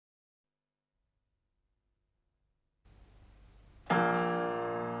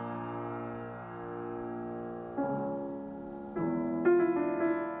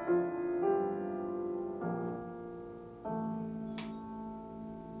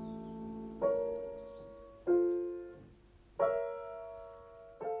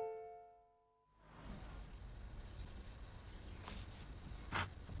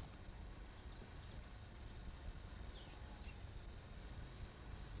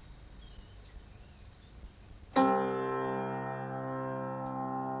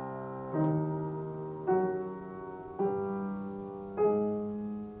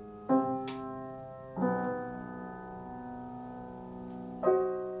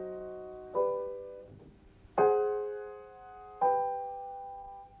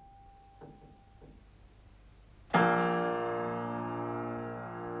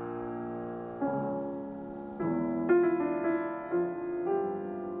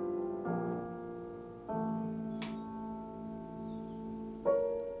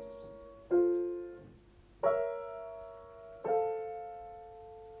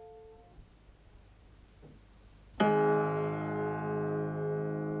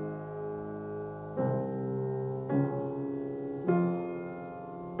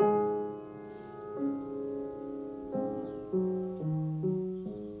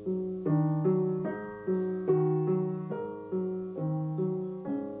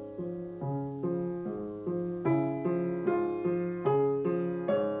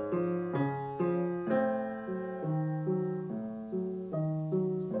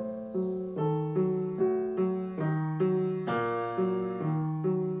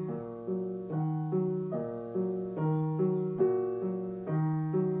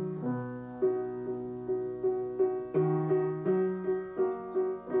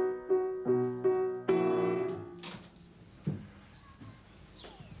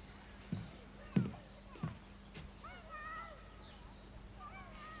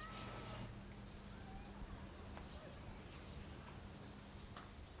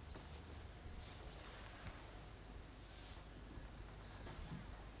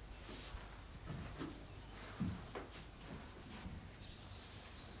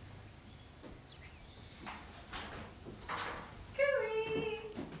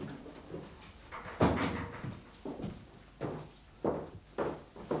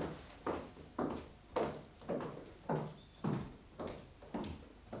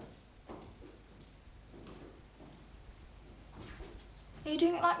Are you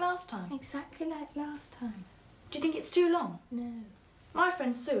doing it like last time? Exactly like last time. Do you think it's too long? No. My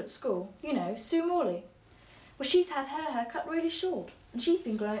friend Sue at school, you know, Sue Morley. Well, she's had her hair cut really short, and she's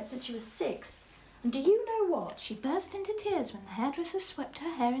been growing it since she was 6. And do you know what? She burst into tears when the hairdresser swept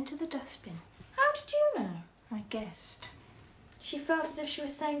her hair into the dustbin. How did you know? I guessed. She felt as if she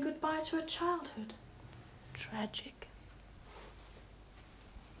was saying goodbye to her childhood. Tragic.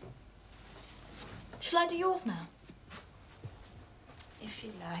 Shall I do yours now? If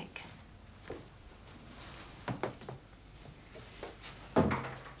you like.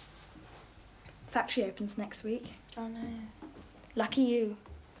 Factory opens next week. Oh, no. Lucky you.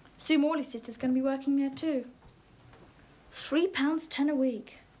 Sue Morley's sister's going to be working there too. £3.10 a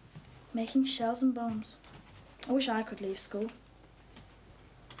week. Making shells and bombs. I wish I could leave school.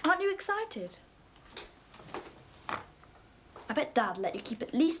 Aren't you excited? I bet Dad let you keep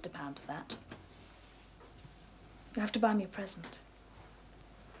at least £1 of that. You have to buy me a present.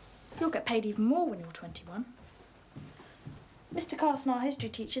 You'll get paid even more when you're 21. Mr. Carson, our history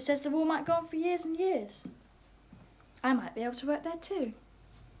teacher, says the war might go on for years and years. I might be able to work there too.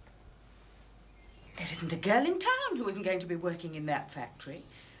 There isn't a girl in town who isn't going to be working in that factory.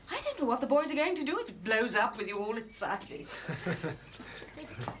 I don't know what the boys are going to do if it blows up with you all inside.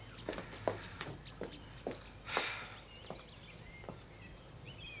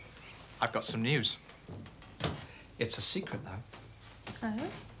 I've got some news. It's a secret, though. Oh?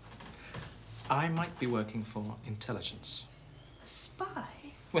 I might be working for intelligence. A spy?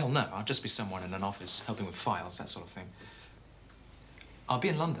 Well, no, I'll just be someone in an office, helping with files, that sort of thing. I'll be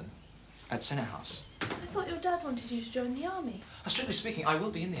in London, at Senate House. I thought your dad wanted you to join the army. Strictly speaking, I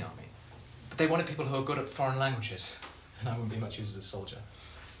will be in the army. But they wanted people who are good at foreign languages, and I wouldn't be much use as a soldier.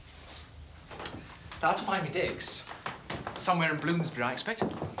 They'll have to find me digs. Somewhere in Bloomsbury, I expect.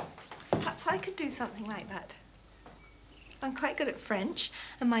 Perhaps I could do something like that. I'm quite good at French,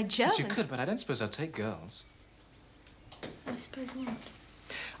 and my German... Yes, you could, but I don't suppose I'd take girls. I suppose not.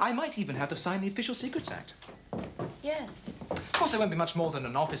 I might even have to sign the Official Secrets Act. Yes. Of course, I won't be much more than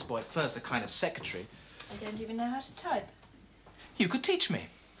an office boy at first, a kind of secretary. I don't even know how to type. You could teach me.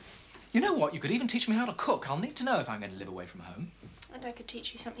 You know what? You could even teach me how to cook. I'll need to know if I'm going to live away from home. And I could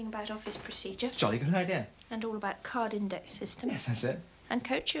teach you something about office procedure. Jolly good idea. And all about card index system. Yes, that's it. And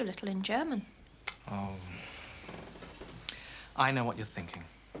coach you a little in German. Oh. I know what you're thinking.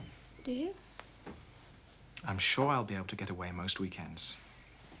 Do you? I'm sure I'll be able to get away most weekends.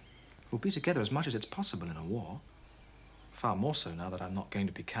 We'll be together as much as it's possible in a war. Far more so now that I'm not going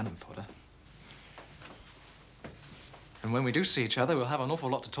to be cannon fodder. And when we do see each other, we'll have an awful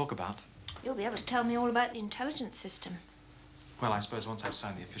lot to talk about. You'll be able to tell me all about the intelligence system. Well, I suppose once I've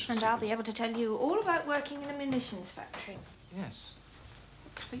signed the official And I'll be able to tell you all about working in a munitions factory. Yes.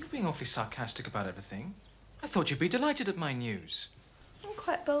 Kathy, you're being awfully sarcastic about everything. I thought you'd be delighted at my news. I'm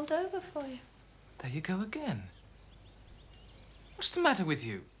quite bowled over for you. There you go again. What's the matter with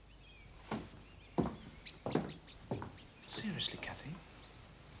you? Seriously, Kathy,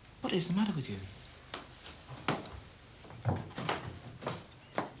 what is the matter with you?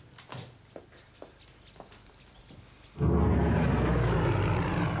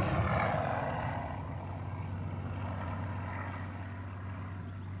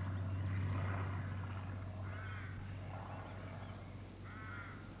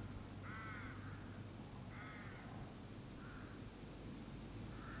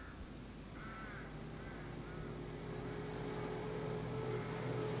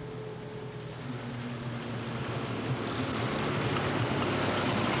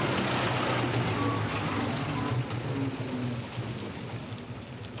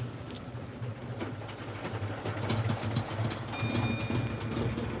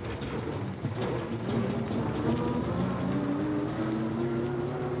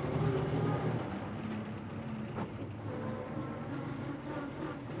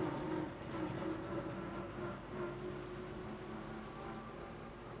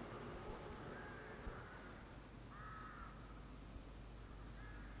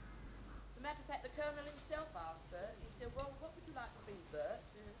 Matter of fact, the Colonel himself asked Bert. He said, well, what would you like to be, Bert?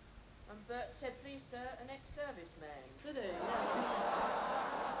 And Bert said, please, sir, an ex-serviceman. Did he?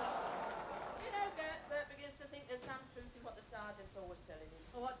 You know, Bert begins to think there's some truth in what the sergeant's always telling him.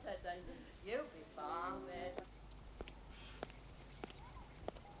 Oh, what's that, David? You'll be fine, Bert.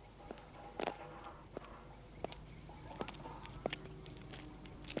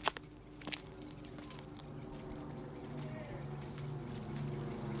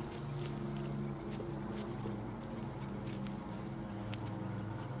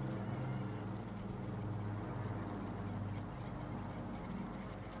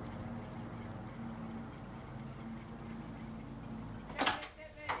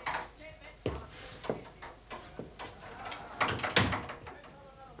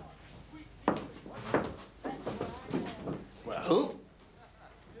 Oh?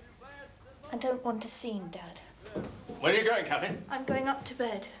 I don't want a scene, Dad. Where are you going, Kathy? I'm going up to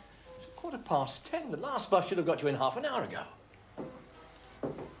bed. It's 10:15. The last bus should have got you in half an hour ago.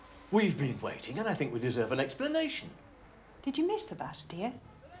 We've been waiting, and I think we deserve an explanation. Did you miss the bus, dear?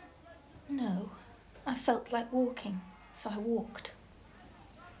 No. I felt like walking, so I walked.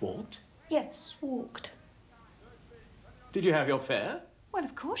 Walked? Yes, walked. Did you have your fare? Well,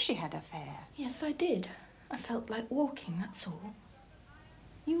 of course she had a fare. Yes, I did. I felt like walking, that's all.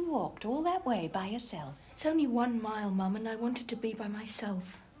 You walked all that way by yourself. It's only 1 mile, Mum, and I wanted to be by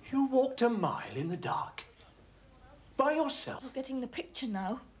myself. You walked a mile in the dark? By yourself? You're getting the picture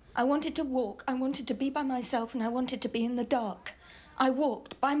now. I wanted to walk, I wanted to be by myself, and I wanted to be in the dark. I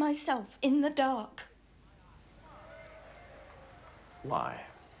walked by myself in the dark. Why?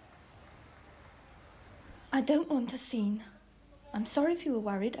 I don't want a scene. I'm sorry if you were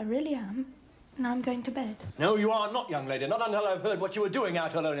worried, I really am. Now I'm going to bed. No, you are not, young lady. Not until I've heard what you were doing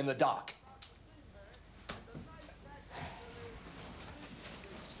out alone in the dark.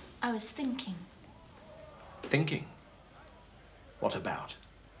 I was thinking Thinking? What about?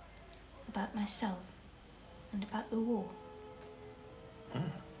 about myself and about the war.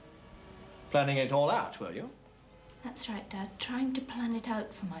 Planning it all out, were you? That's right, Dad. Trying to plan it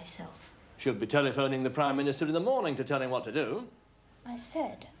out for myself. Should be telephoning the Prime Minister in the morning to tell him what to do. I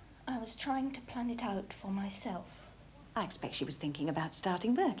said I was trying to plan it out for myself. I expect she was thinking about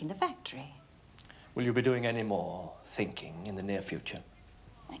starting work in the factory. Will you be doing any more thinking in the near future?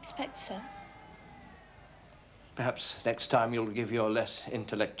 I expect so. Perhaps next time you'll give your less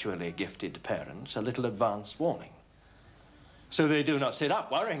intellectually gifted parents a little advance warning, so they do not sit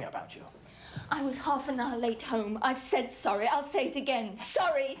up worrying about you. I was half an hour late home. I've said sorry. I'll say it again.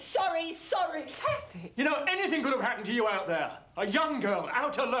 Sorry, sorry, sorry. Kathy! You know, anything could have happened to you out there. A young girl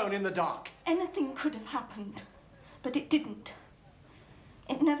out alone in the dark. Anything could have happened, but it didn't.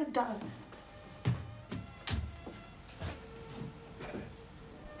 It never does.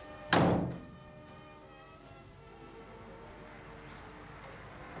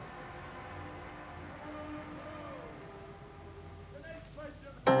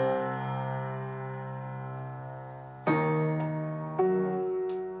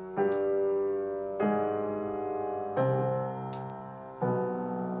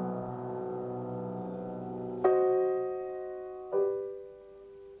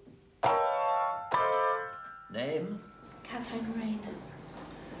 Name? Catherine Rain,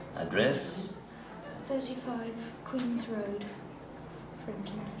 Address? 35 Queen's Road,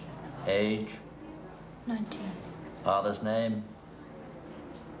 Frinton. Age? 19. Father's name?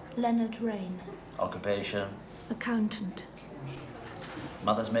 Leonard Rain, Occupation? accountant.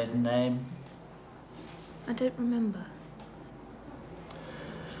 Mother's maiden name? I don't remember.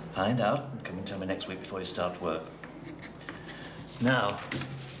 Find out and come and tell me next week before you start work. Now,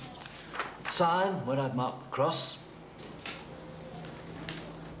 sign where I've marked the cross.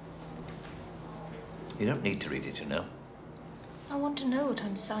 You don't need to read it, you know. I want to know what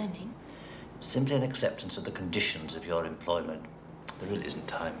I'm signing. Simply an acceptance of the conditions of your employment. There really isn't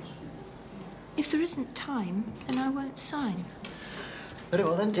time. If there isn't time, then I won't sign. Very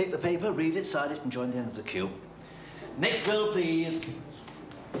well, then take the paper, read it, sign it, and join the end of the queue. Next girl, please.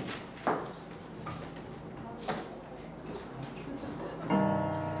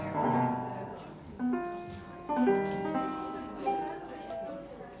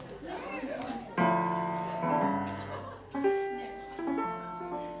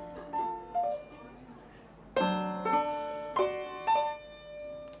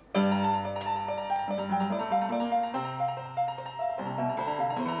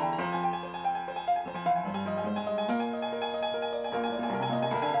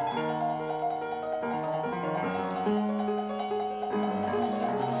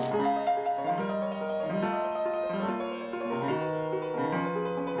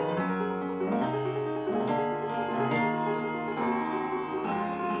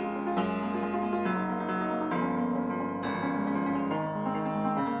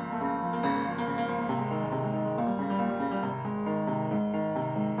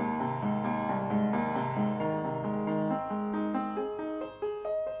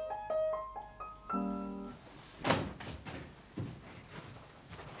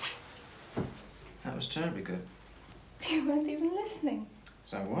 That was terribly good. You weren't even listening.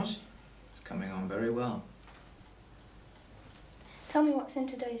 So I was. It's coming on very well. Tell me what's in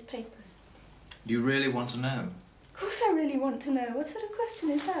today's papers. Do you really want to know? Of course I really want to know. What sort of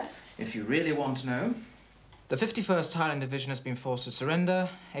question is that? If you really want to know, the 51st Highland Division has been forced to surrender.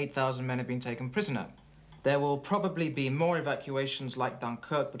 8,000 men have been taken prisoner. There will probably be more evacuations like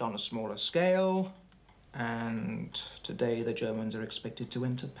Dunkirk, but on a smaller scale. And today the Germans are expected to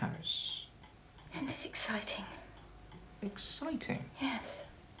enter Paris. Isn't it exciting? Exciting? Yes.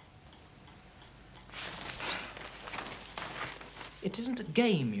 It isn't a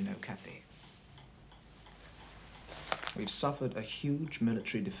game, you know, Kathy. We've suffered a huge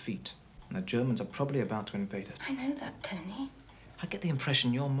military defeat, and the Germans are probably about to invade us. I know that, Tony. I get the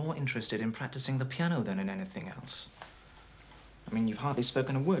impression you're more interested in practicing the piano than in anything else. I mean, you've hardly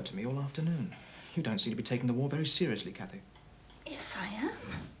spoken a word to me all afternoon. You don't seem to be taking the war very seriously, Kathy. Yes, I am.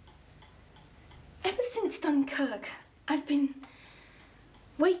 Ever since Dunkirk, I've been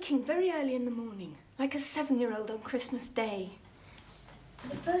waking very early in the morning, like a 7-year-old on Christmas Day. For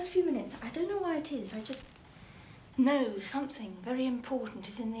the first few minutes, I don't know why it is, I just know something very important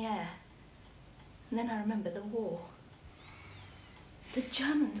is in the air. And then I remember the war. The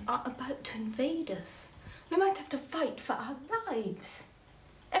Germans are about to invade us. We might have to fight for our lives.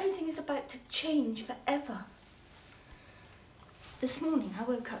 Everything is about to change forever. This morning I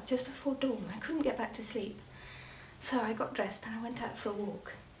woke up just before dawn. I couldn't get back to sleep. So I got dressed and I went out for a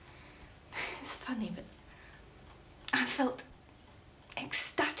walk. It's funny, but I felt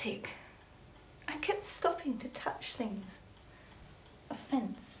ecstatic. I kept stopping to touch things. A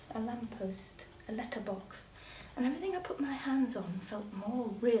fence, a lamppost, a letterbox, and everything I put my hands on felt more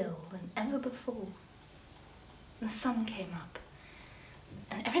real than ever before. The sun came up,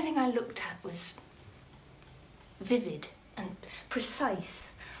 and everything I looked at was vivid and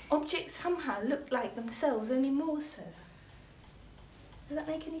precise. Objects somehow looked like themselves, only more so. Does that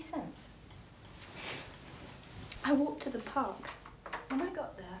make any sense? I walked to the park. When I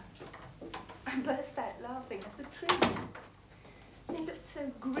got there, I burst out laughing at the trees. They looked so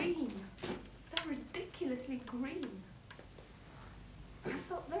green, so ridiculously green. I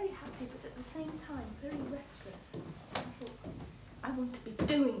felt very happy, but at the same time, very restless. I thought, I want to be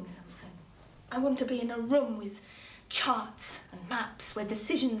doing something. I want to be in a room with charts and maps where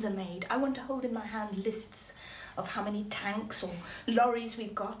decisions are made. I want to hold in my hand lists of how many tanks or lorries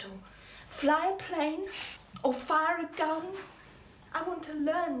we've got, or fly a plane, or fire a gun. I want to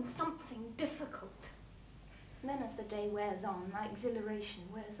learn something difficult. And then as the day wears on, my exhilaration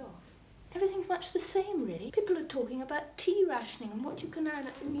wears off. Everything's much the same, really. People are talking about tea rationing and what you can earn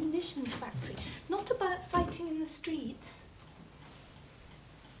at the munitions factory, not about fighting in the streets.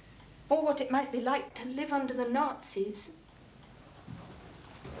 Or what it might be like to live under the Nazis.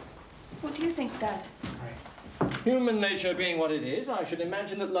 What do you think, Dad? Human nature being what it is, I should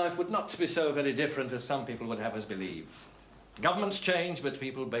imagine that life would not be so very different as some people would have us believe. Governments change, but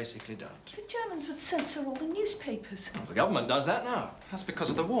people basically don't. The Germans would censor all the newspapers. Well, the government does that now. That's because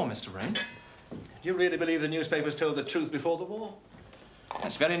of the war, Mr. Rain. Do you really believe the newspapers told the truth before the war?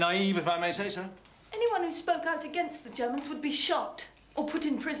 That's very naive, if I may say so. Anyone who spoke out against the Germans would be shot or put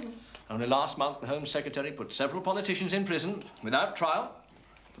in prison. Only last month, the Home Secretary put several politicians in prison without trial.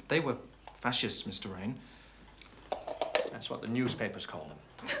 But they were fascists, Mr. Rain. That's what the newspapers call them.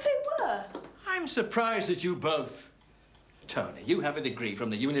 But they were. I'm surprised at you both. Tony, you have a degree from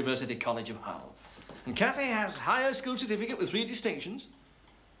the University College of Hull. And Kathy has higher school certificate with 3 distinctions.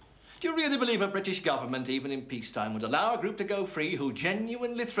 Do you really believe a British government, even in peacetime, would allow a group to go free who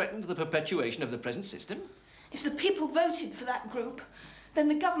genuinely threatened the perpetuation of the present system? If the people voted for that group, then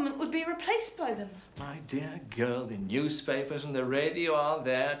the government would be replaced by them. My dear girl, the newspapers and the radio are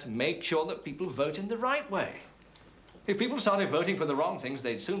there to make sure that people vote in the right way. If people started voting for the wrong things,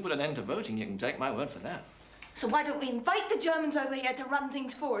 they'd soon put an end to voting. You can take my word for that. So why don't we invite the Germans over here to run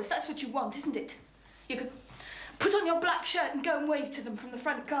things for us? That's what you want, isn't it? You could put on your black shirt and go and wave to them from the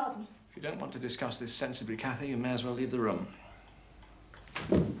front garden. If you don't want to discuss this sensibly, Kathy, you may as well leave the room.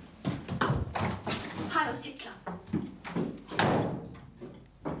 Heil Hitler.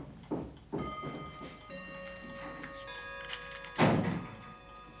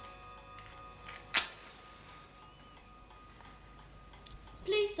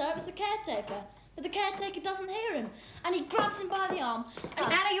 Please, sir, it was the caretaker. But the caretaker doesn't hear him, and he grabs him by the arm. And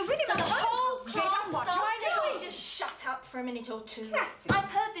Anna, you really the want to whole concentrate class on what starts you're doing. Just shut up for a minute or two. Kathy. I've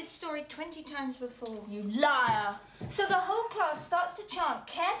heard this story 20 times before. You liar! So the whole class starts to chant,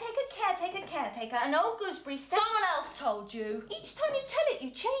 caretaker, caretaker, caretaker, and old Gooseberry steps... Someone else told you. Each time you tell it, you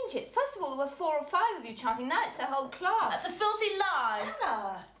change it. First of all, there were 4 or 5 of you chanting. Now it's the whole class. That's a filthy lie.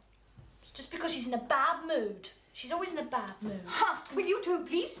 Anna. It's just because she's in a bad mood. She's always in a bad mood. Ha! Will you two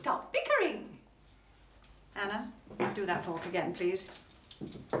please stop bickering? Anna, do that fork again, please.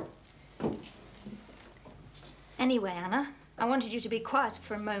 Anyway, Anna, I wanted you to be quiet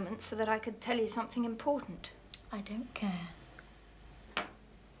for a moment so that I could tell you something important. I don't care.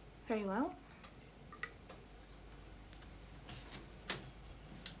 Very well.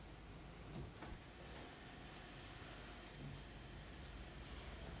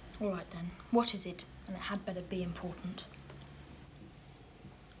 All right then. What is it? And it had better be important.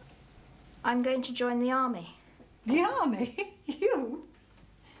 I'm going to join the army. The army? You?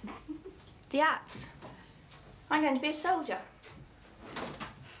 The Ats. I'm going to be a soldier.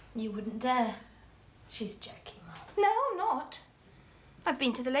 You wouldn't dare. She's joking, Mum. No, I'm not. I've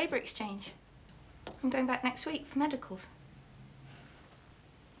been to the Labour Exchange. I'm going back next week for medicals.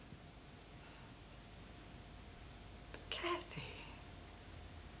 Kathy,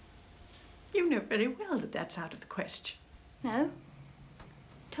 you know very well that that's out of the question. No?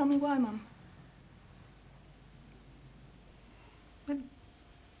 Tell me why, Mum. Well,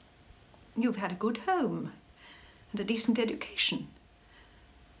 you've had a good home and a decent education.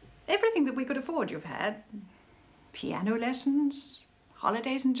 Everything that we could afford you've had. Piano lessons,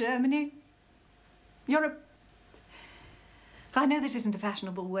 holidays in Germany. You're a... I know this isn't a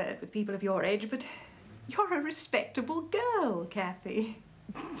fashionable word with people of your age, but you're a respectable girl, Kathy.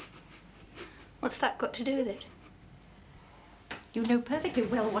 What's that got to do with it? You know perfectly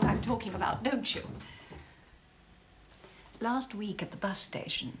well what I'm talking about, don't you? Last week at the bus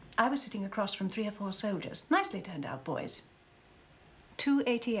station, I was sitting across from 3 or 4 soldiers, nicely turned out boys. 2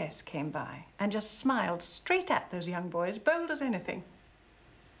 ATS came by and just smiled straight at those young boys, bold as anything.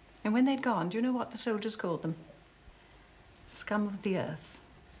 And when they'd gone, do you know what the soldiers called them? Scum of the earth.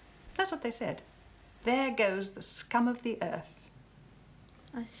 That's what they said. There goes the scum of the earth.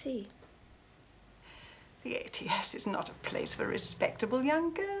 I see. The ATS is not a place for respectable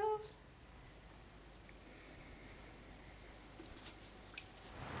young girls.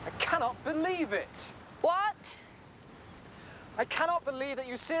 I cannot believe it. What? I cannot believe that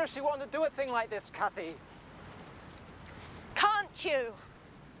you seriously want to do a thing like this, Kathy. Can't you?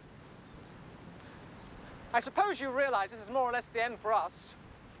 I suppose you realise this is more or less the end for us.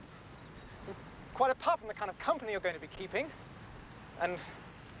 Quite apart from the kind of company you're going to be keeping, and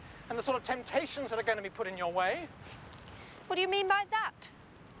the sort of temptations that are going to be put in your way. What do you mean by that?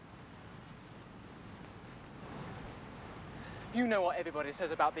 You know what everybody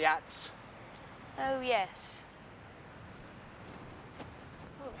says about the Ats. Oh, yes.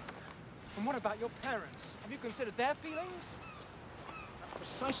 And what about your parents? Have you considered their feelings? That's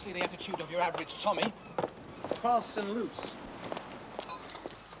precisely the attitude of your average Tommy. Fast and loose.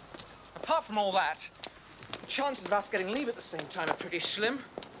 Apart from all that, the chances of us getting leave at the same time are pretty slim.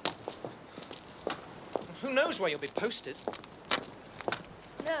 And who knows where you'll be posted?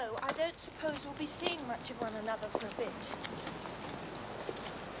 No, I don't suppose we'll be seeing much of one another for a bit.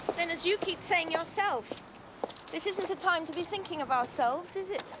 Then, as you keep saying yourself, this isn't a time to be thinking of ourselves, is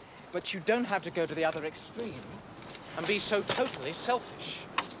it? But you don't have to go to the other extreme and be so totally selfish.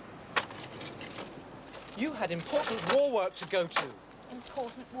 You had important war work to go to.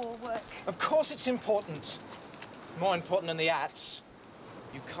 Important war work. Of course it's important. More important than the Ats.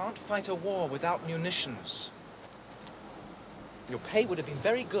 You can't fight a war without munitions. Your pay would have been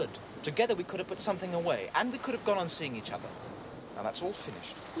very good. Together we could have put something away, and we could have gone on seeing each other. Now that's all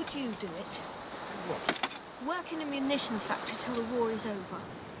finished. Would you do it? What? Work in a munitions factory till the war is over.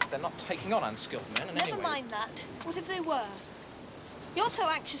 They're not taking on unskilled men, and Never anyway... mind that. What if they were? You're so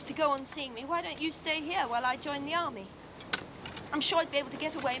anxious to go on seeing me, why don't you stay here while I join the army? I'm sure I'd be able to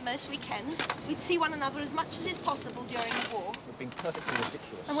get away most weekends. We'd see one another as much as is possible during the war. You're being perfectly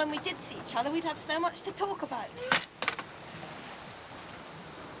ridiculous. And when we did see each other, we'd have so much to talk about.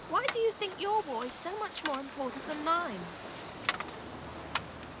 Why do you think your war is so much more important than mine?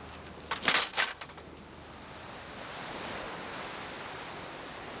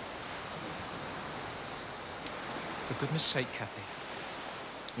 For goodness sake, Kathy.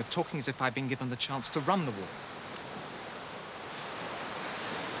 You're talking as if I'd been given the chance to run the war.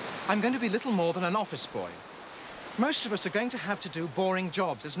 I'm going to be little more than an office boy. Most of us are going to have to do boring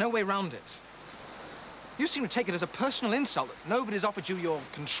jobs. There's no way around it. You seem to take it as a personal insult that nobody's offered you your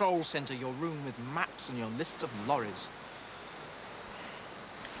control centre, your room with maps and your lists of lorries.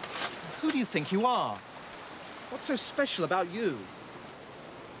 Who do you think you are? What's so special about you?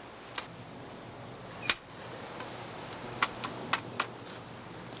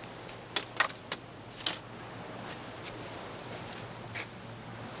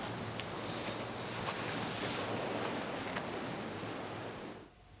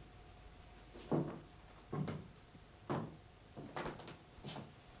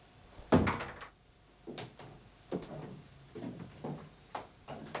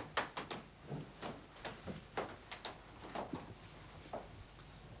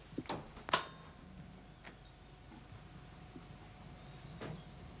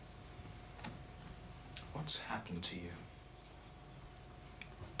 What's happened to you?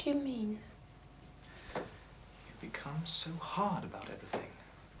 What do you mean? You've become so hard about everything.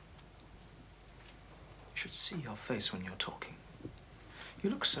 should see your face when you're talking.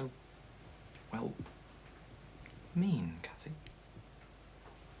 You look so, well, mean, Kathy.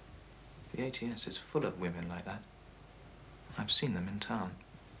 The ATS is full of women like that. I've seen them in town.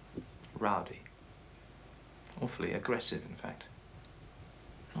 Rowdy. Awfully aggressive, in fact.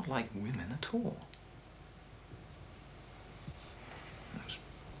 Not like women at all. Those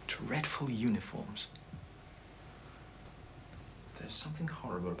dreadful uniforms. There's something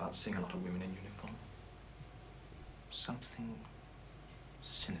horrible about seeing a lot of women in uniform. Something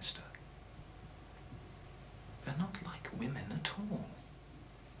sinister. They're not like women at all.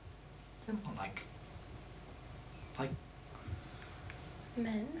 They're not like...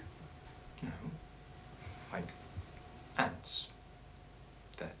 Men? No. Like ants.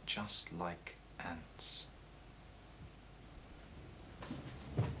 They're just like ants.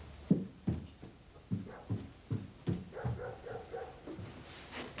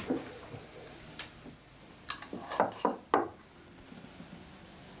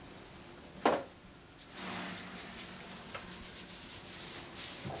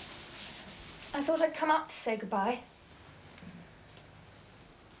 I thought I'd come out to say goodbye.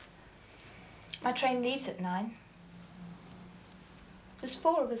 My train leaves at 9. There's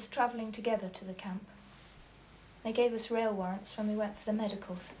 4 of us travelling together to the camp. They gave us rail warrants when we went for the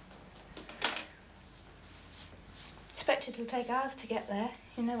medicals. Expect it'll take hours to get there.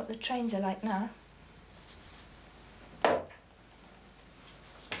 You know what the trains are like now.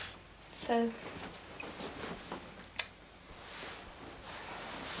 So...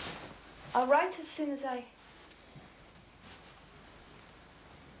 I'll write as soon as I...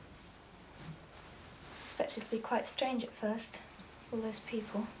 Expect it'll be quite strange at first, all those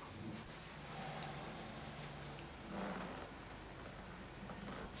people.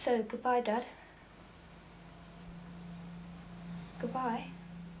 So, goodbye, Dad. Goodbye.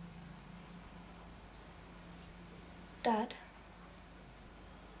 Dad.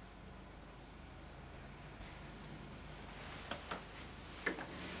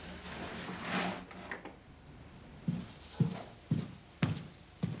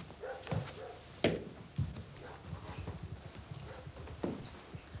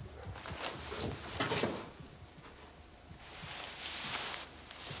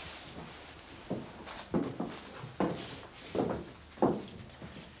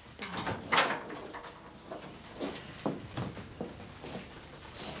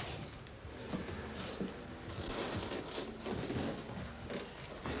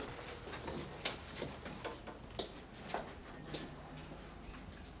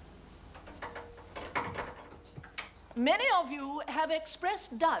 Many of you have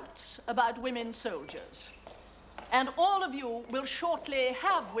expressed doubts about women soldiers, and all of you will shortly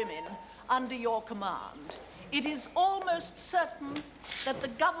have women under your command. It is almost certain that the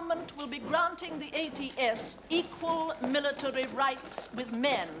government will be granting the ATS equal military rights with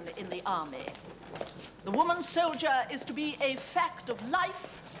men in the army. The woman soldier is to be a fact of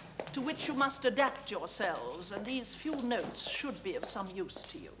life to which you must adapt yourselves, and these few notes should be of some use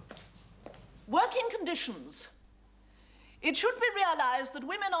to you. Working conditions. It should be realized that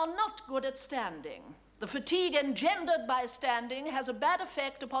women are not good at standing. The fatigue engendered by standing has a bad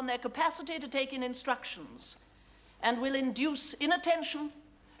effect upon their capacity to take in instructions and will induce inattention,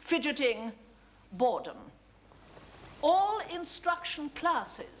 fidgeting, boredom. All instruction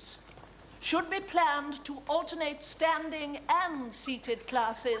classes should be planned to alternate standing and seated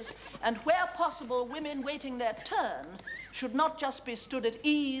classes, and where possible, women waiting their turn should not just be stood at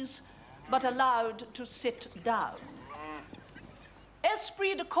ease, but allowed to sit down.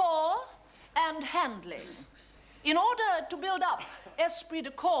 Esprit de corps and handling. In order to build up esprit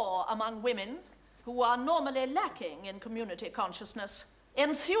de corps among women, who are normally lacking in community consciousness,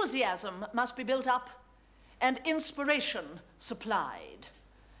 enthusiasm must be built up and inspiration supplied.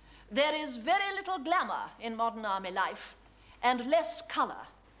 There is very little glamour in modern army life and less color.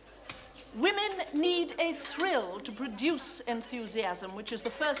 Women need a thrill to produce enthusiasm, which is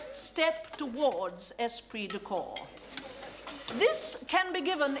the first step towards esprit de corps. This can be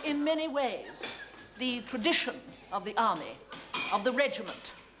given in many ways. The tradition of the army, of the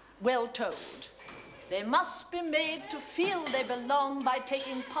regiment, well told. They must be made to feel they belong by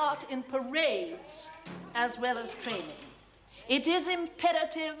taking part in parades as well as training. It is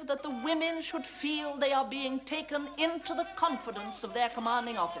imperative that the women should feel they are being taken into the confidence of their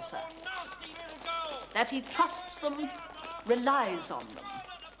commanding officer, that he trusts them, relies on them.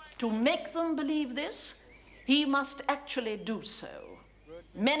 To make them believe this, he must actually do so.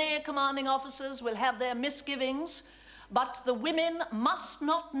 Many commanding officers will have their misgivings, but the women must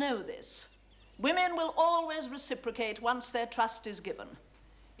not know this. Women will always reciprocate once their trust is given.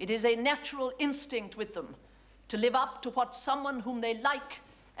 It is a natural instinct with them to live up to what someone whom they like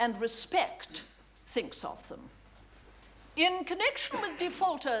and respect thinks of them. In connection with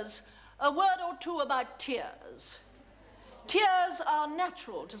defaulters, a word or two about tears. Tears are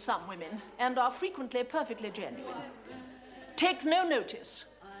natural to some women and are frequently perfectly genuine. Take no notice,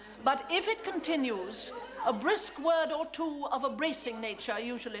 but if it continues, a brisk word or two of a bracing nature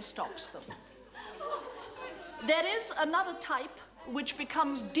usually stops them. There is another type which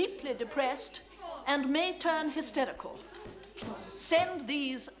becomes deeply depressed and may turn hysterical. Send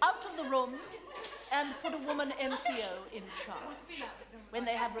these out of the room and put a woman NCO in charge. When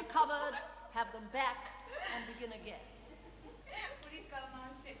they have recovered, have them back and begin again. But he's got a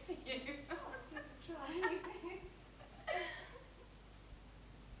mindset to you. Try.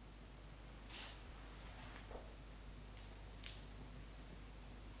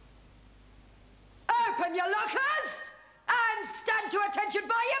 Open your lockers and stand to attention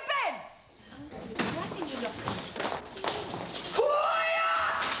by your beds. Quiet!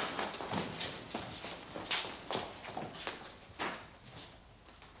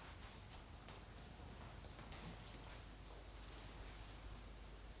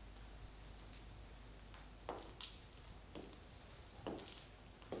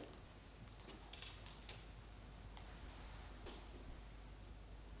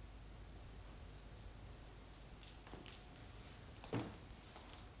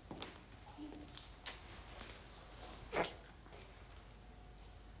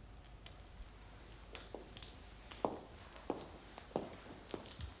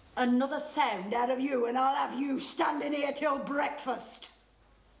 Another sound out of you and I'll have you standing here till breakfast.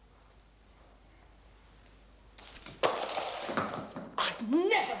 I've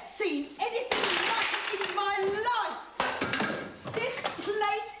never seen anything like it in my life. This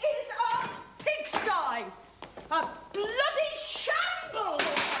place is a pigsty. A bloody shambles.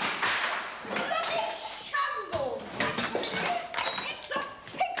 Bloody shambles. It's a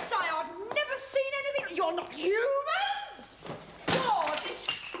pigsty. I've never seen anything. You're not humans.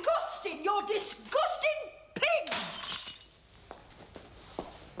 You're disgusting pigs!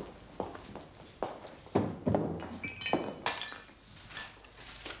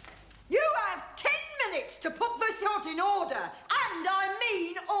 You have 10 minutes to put this house in order, and I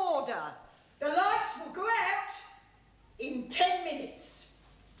mean order. The lights will go out in 10 minutes.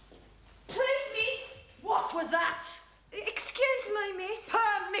 Please, miss. What was that? Excuse me, miss.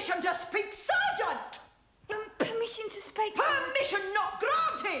 Permission to speak, Sergeant! Permission to speak, Permission not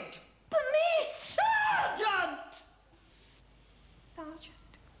granted! But miss! Sergeant!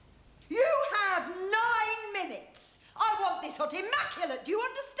 Sergeant. You have 9 minutes. I want this hut immaculate, do you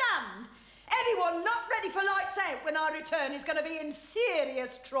understand? Anyone not ready for lights out when I return is going to be in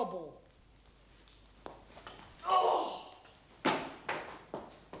serious trouble. Oh!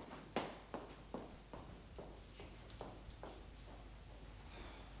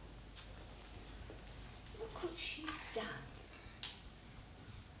 Look what she's done.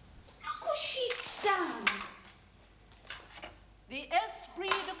 Look what she's done. The esprit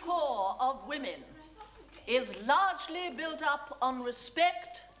de corps of women is largely built up on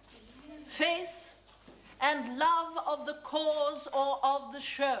respect, faith, and love of the cause or of the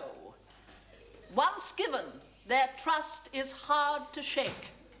show. Once given, their trust is hard to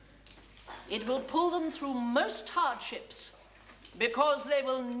shake. It will pull them through most hardships because they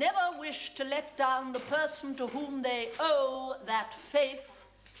will never wish to let down the person to whom they owe that faith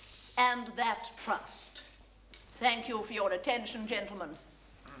and that trust. Thank you for your attention, gentlemen.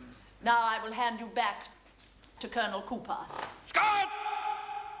 Now I will hand you back to Colonel Cooper. Scott!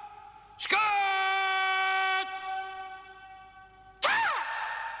 Scott!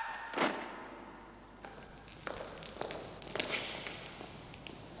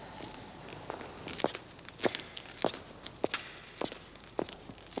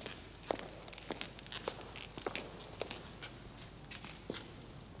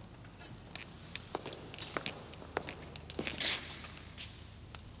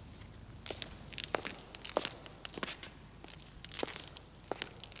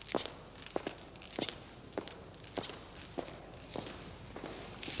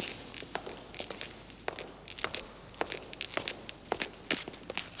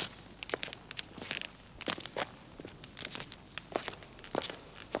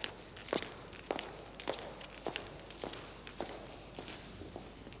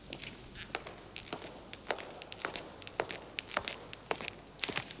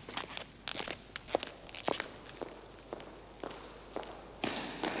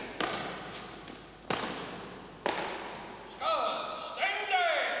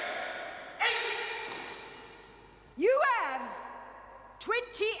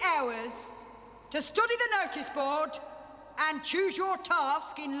 hours to study the notice board and choose your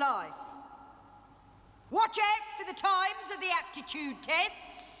task in life. Watch out for the times of the aptitude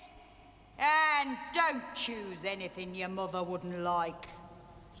tests. And don't choose anything your mother wouldn't like.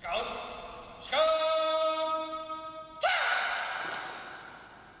 Scout! Scout!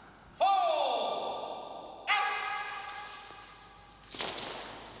 Fall!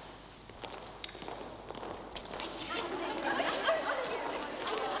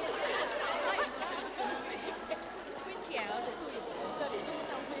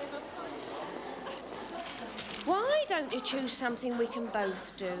 Why don't you choose something we can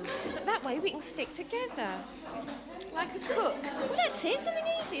both do? That way we can stick together. Like a cook. Well, that's it, something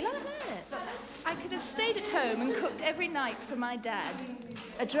easy like that. I could have stayed at home and cooked every night for my dad.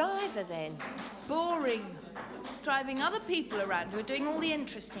 A driver, then? Boring. Driving other people around who are doing all the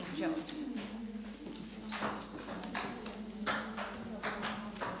interesting jobs.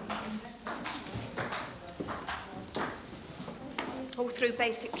 All through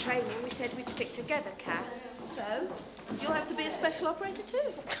basic training, we said we'd stick together, Kath. So, you'll have to be a special operator too.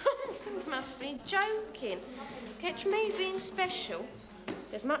 You must be joking. Catch me being special.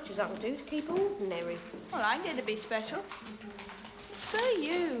 As much as I can do to keep ordinary. Well, I'm going to be special. So are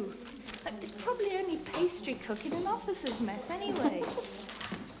you. It's probably only pastry cooking an officer's mess anyway.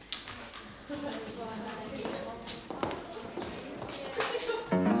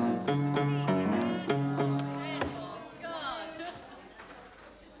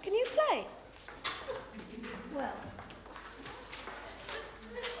 Can you play? Well.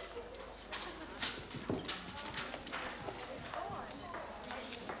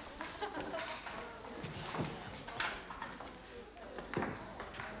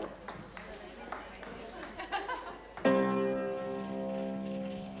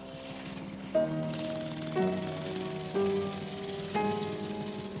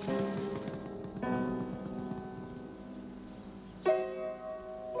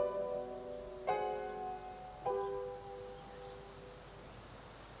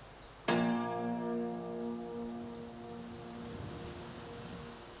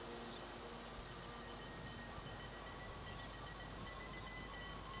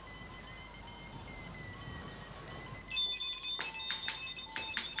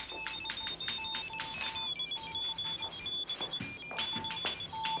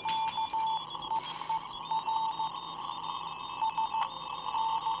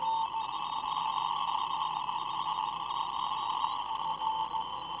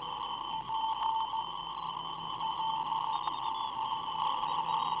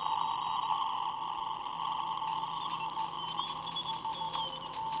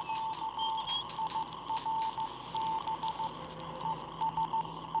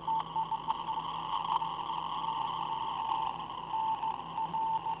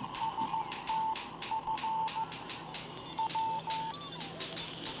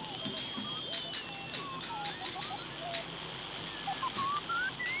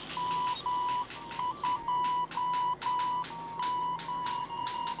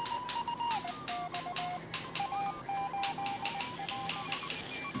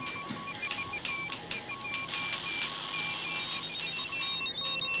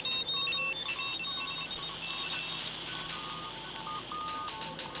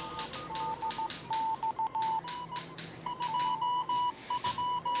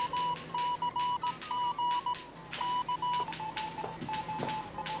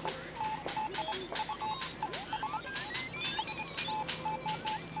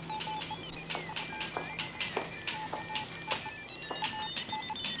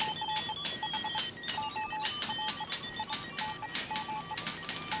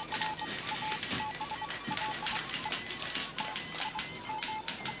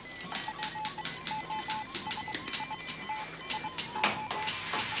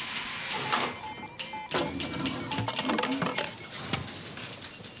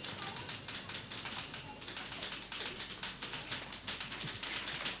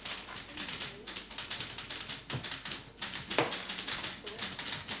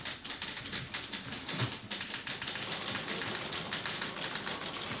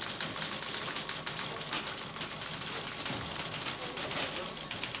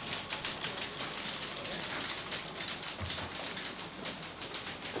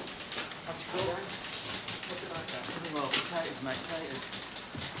 Taters, mate, taters.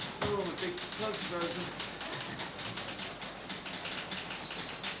 Oh, my big plug's frozen.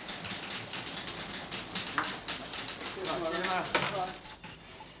 Right, see you tomorrow. Right.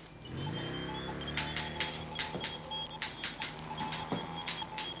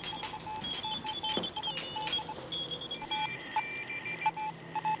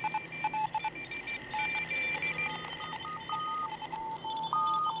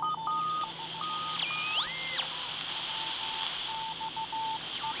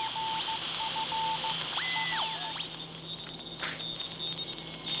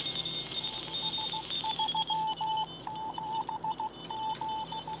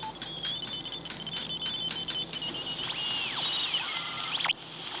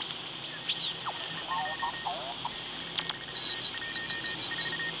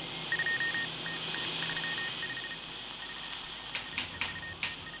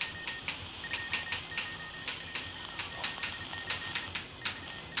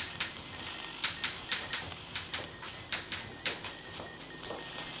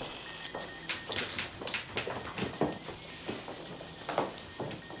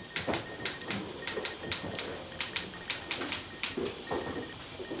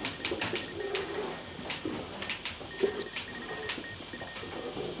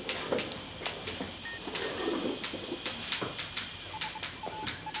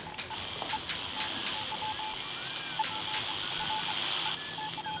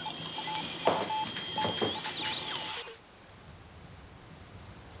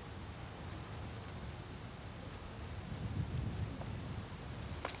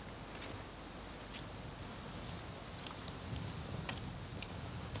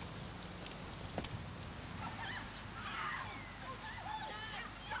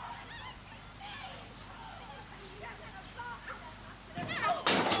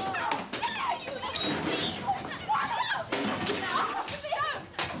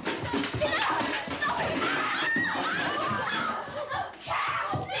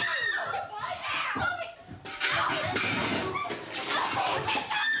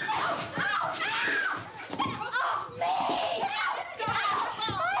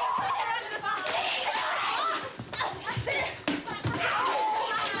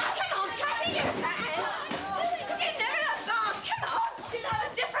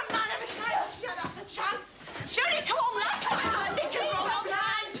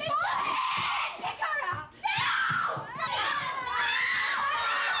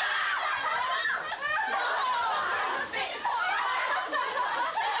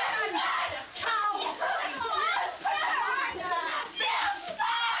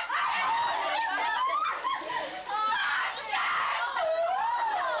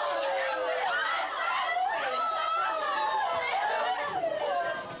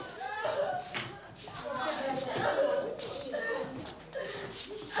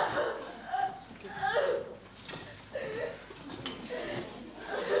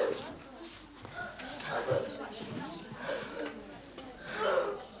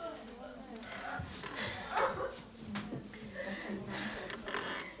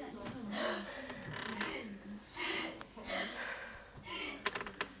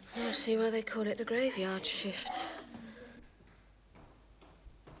 I see why they call it the graveyard shift.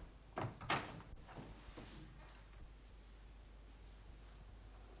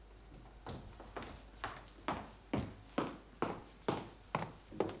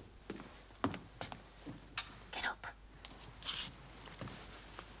 Get up.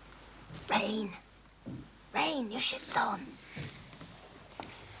 Rain. Rain, your shift's on.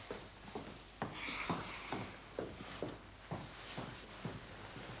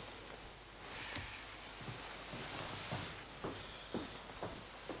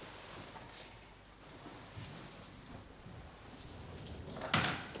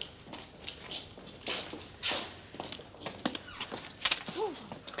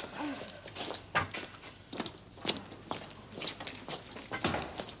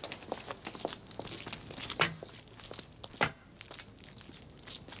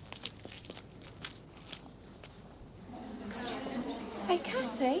 Hey,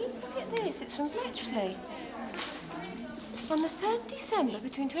 Kathy, look at this. It's from Bletchley. On the 3rd December,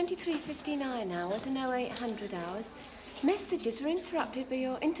 between 23:59 hours and 0800 hours, messages were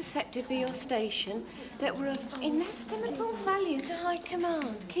intercepted by your station that were of inestimable value to High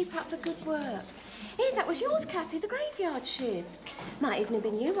Command. Keep up the good work. Here, that was yours, Kathy, the graveyard shift. Might even have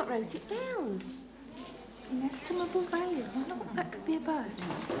been you what wrote it down. Inestimable value. I wonder what that could be about.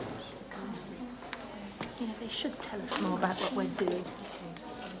 You know, they should tell us more about what we're doing.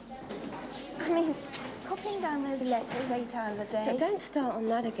 I mean, copying down those letters 8 hours a day. But don't start on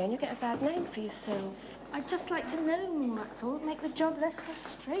that again. You'll get a bad name for yourself. I'd just like to know more, that's all. Make the job less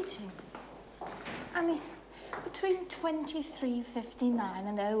frustrating. I mean, between 23:59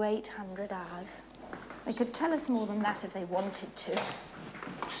 and 0800 hours, they could tell us more than that if they wanted to.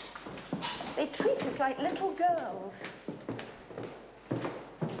 They treat us like little girls.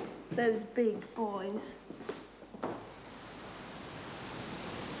 Those big boys.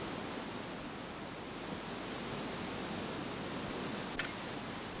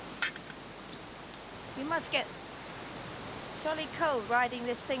 You must get jolly cold riding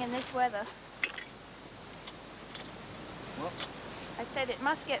this thing in this weather. What? I said it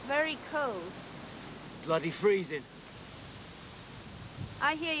must get very cold. Bloody freezing.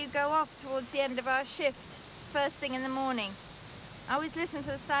 I hear you go off towards the end of our shift, first thing in the morning. I always listen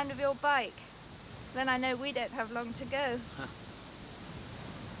for the sound of your bike. Then I know we don't have long to go.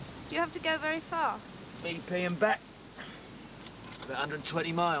 Do you have to go very far? BP and back. About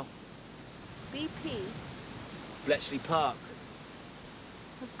 120 mile. BP? Bletchley Park.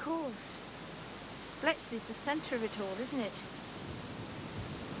 Of course. Bletchley's the centre of it all, isn't it?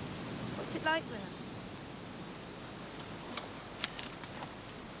 What's it like there?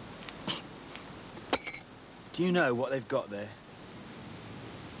 Do you know what they've got there?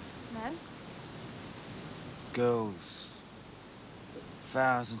 No? Girls.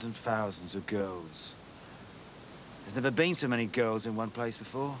 Thousands and thousands of girls. There's never been so many girls in one place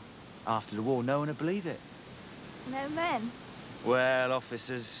before. After the war, no one would believe it. No men? Well,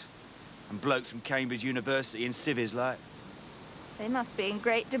 officers and blokes from Cambridge University and civvies like. They must be in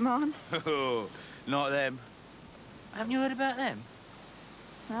great demand. Oh, not them. Haven't you heard about them?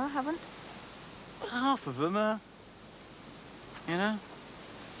 No, I haven't. Half of them are, you know.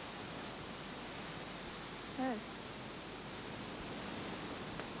 Oh.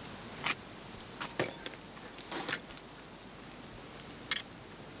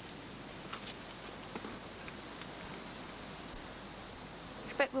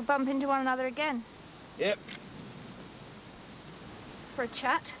 Expect we'll bump into one another again. Yep. For a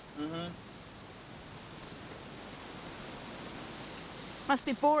chat. Mm-hmm. Must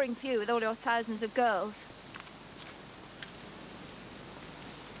be boring for you with all your thousands of girls.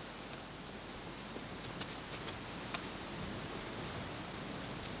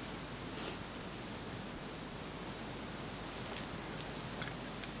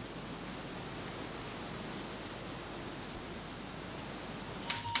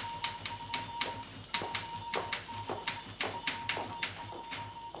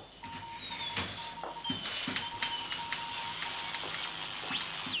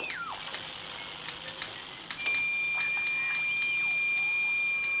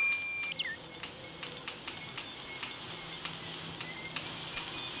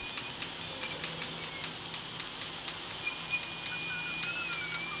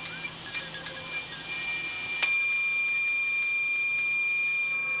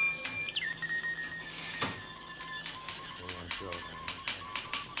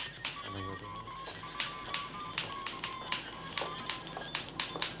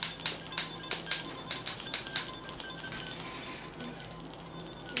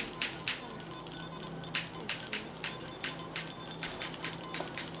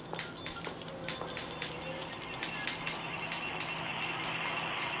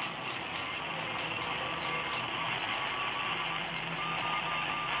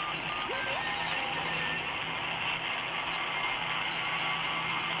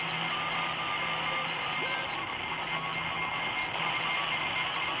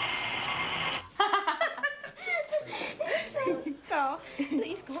 But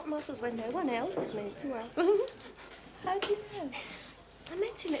he's got muscles when no one else is meant to have them. How do you know? I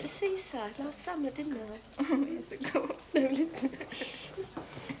met him at the seaside last summer, didn't I? Oh, yes, of course. No, listen.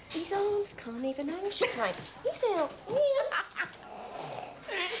 His arms can't even hold straight. He's out here.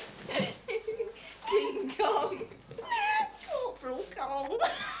 King Kong. Corporal Kong.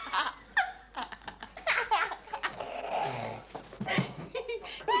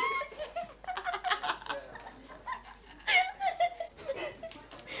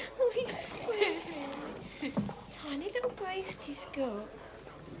 Oh, he's sweet. Tiny little waist he's got.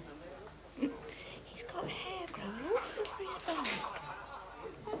 He's got hair growing all over his back.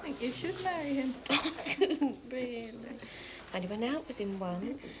 I think you should marry him. I couldn't really. I only went out with him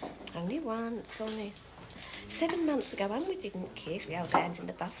once. Only once, honest. 7 months ago, and we didn't kiss. We held hands in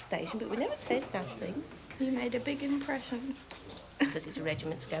the bus station, but we never said nothing. You made a big impression. Because his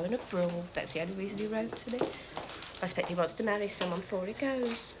regiment's going abroad. That's the only reason he wrote to me. I expect he wants to marry someone before he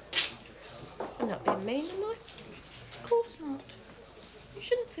goes. I'm not being mean, am I? Of course not. You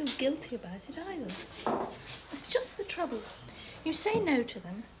shouldn't feel guilty about it either. That's just the trouble. You say no to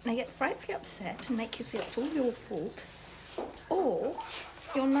them, they get frightfully upset and make you feel it's all your fault. Or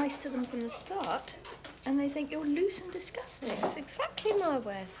you're nice to them from the start and they think you're loose and disgusting. That's exactly my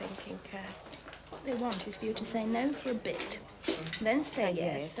way of thinking, Kath. What they want is for you to say no for a bit, then say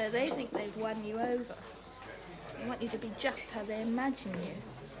yes, so they think they've won you over. They want you to be just how they imagine you.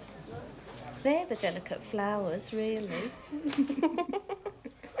 They're the delicate flowers, really.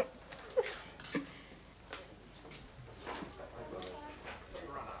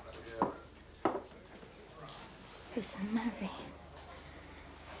 Listen, Mary.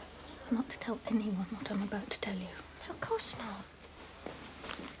 Not to tell anyone what I'm about to tell you. Of course not.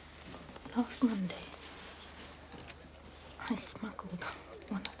 Last Monday, I smuggled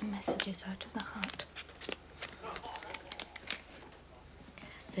one of the messages out of the hut.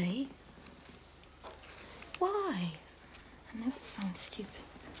 See? Why? I know it sounds stupid.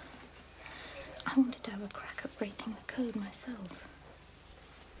 I wanted to have a crack at breaking the code myself.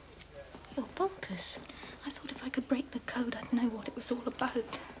 You're bonkers. I thought if I could break the code, I'd know what it was all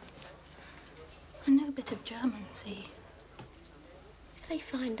about. I know a bit of German, see? If they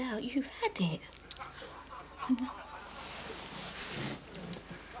find out you've had it. I know.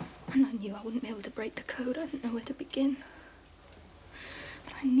 And I knew I wouldn't be able to break the code. I didn't know where to begin.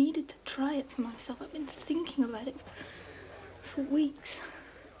 But I needed to try it for myself. I've been thinking about it for weeks.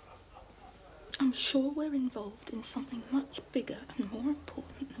 I'm sure we're involved in something much bigger and more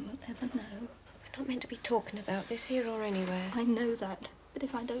important than we'll ever know. We're not meant to be talking about this here or anywhere. I know that. But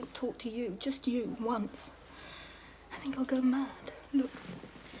if I don't talk to you, just you, once, I think I'll go mad. Look,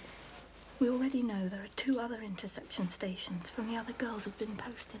 we already know there are 2 other interception stations from the other girls who've been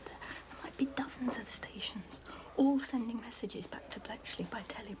posted there. There might be dozens of stations, all sending messages back to Bletchley by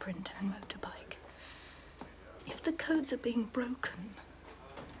teleprinter and motorbike. If the codes are being broken,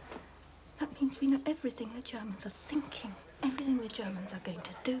 that means we know everything the Germans are thinking, everything the Germans are going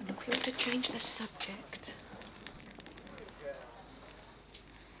to do. Look, we ought to change the subject.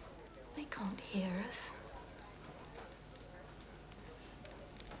 They can't hear us.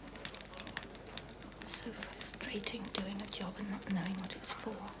 So frustrating doing a job and not knowing what it's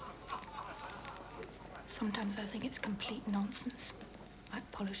for. Sometimes I think it's complete nonsense. Like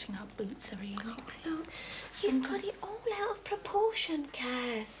polishing our boots every evening. Oh, look, you've got it all out of proportion,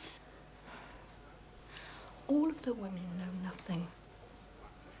 Kath. All of the women know nothing.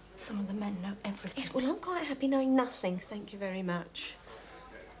 Some of the men know everything. Yes, well, I'm quite happy knowing nothing, thank you very much.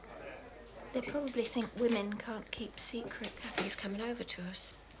 They probably think women can't keep secrets. I think he's coming over to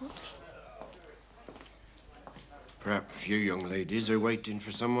us. What? Perhaps you young ladies are waiting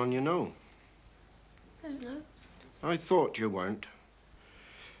for someone you know. No. I thought you weren't.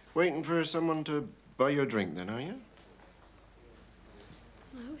 Waiting for someone to buy you a drink, then, are you?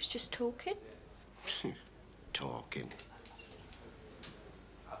 I was just talking. Talking.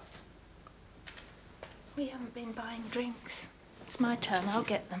 We haven't been buying drinks. It's my turn. I'll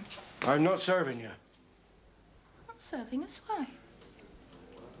get them. I'm not serving you. Not serving us? Why?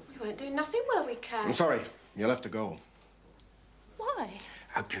 We weren't doing nothing, were we, Kath? I'm sorry. You'll have to go. Why?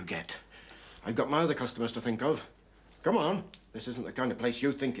 Out you get. I've got my other customers to think of. Come on. This isn't the kind of place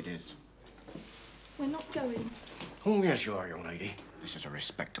you think it is. We're not going. Oh, yes, you are, young lady. This is a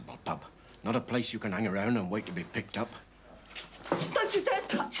respectable pub. Not a place you can hang around and wait to be picked up. Don't you dare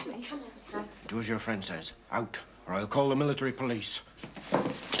touch me. Come on, Kath. Do as your friend says. Out, or I'll call the military police.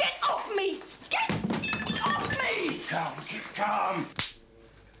 Get off me! Get off me! Calm, keep calm.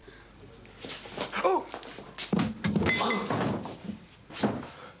 Oh!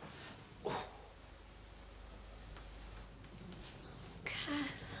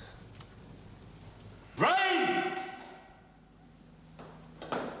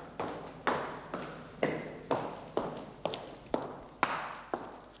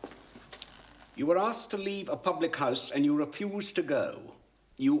 You were asked to leave a public house and you refused to go.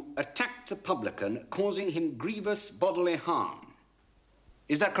 You attacked the publican, causing him grievous bodily harm.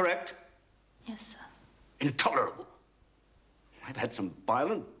 Is that correct? Yes, sir. Intolerable. I've had some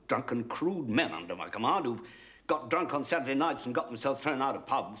violent, drunken, crude men under my command who've got drunk on Saturday nights and got themselves thrown out of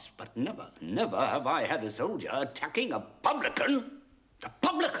pubs, but never, never have I had a soldier attacking a publican. A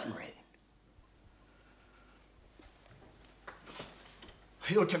publican, Rain.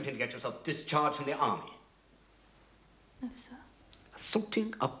 You're attempting to get yourself discharged from the army. No, sir.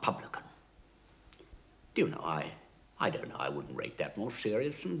 Assaulting a publican. Do you know, I don't know, I wouldn't rate that more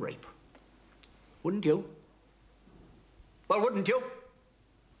serious than rape. Wouldn't you? Well, wouldn't you?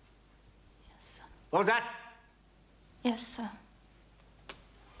 Yes, sir. What was that? Yes, sir.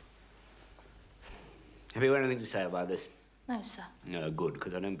 Have you anything to say about this? No, sir. No, good,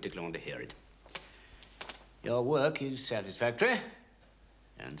 because I don't particularly want to hear it. Your work is satisfactory,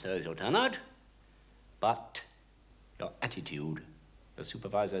 and so is your turnout, but your attitude, the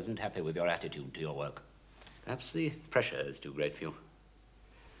supervisor isn't happy with your attitude to your work. Perhaps the pressure is too great for you.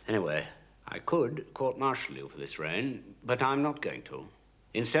 Anyway, I could court-martial you for this, Rain, but I'm not going to.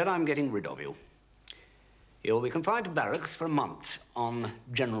 Instead, I'm getting rid of you. You'll be confined to barracks for a month on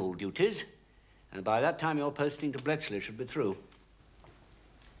general duties, and by that time your posting to Bletchley should be through.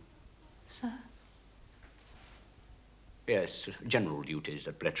 Sir? Yes, general duties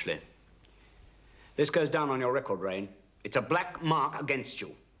at Bletchley. This goes down on your record, Rain. It's a black mark against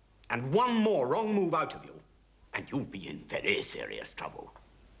you. And one more wrong move out of you, and you'll be in very serious trouble.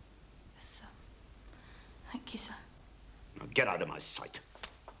 Yes, sir. Thank you, sir. Now get out of my sight.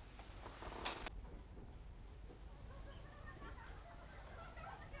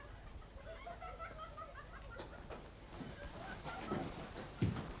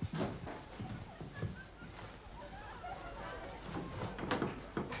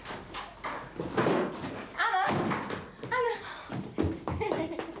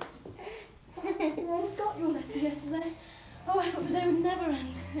 I got your letter yesterday. Oh, I thought today would never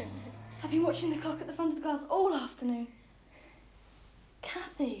end. I've been watching the clock at the front of the class all afternoon.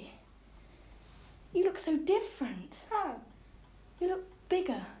 Kathy, you look so different. How? You look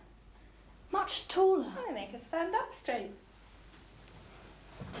bigger, much taller. They make us stand up straight.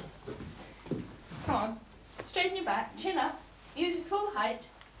 Come on, straighten your back, chin up, use your full height.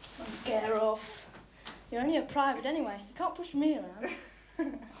 Oh, get her off. You're only a private anyway. You can't push me around.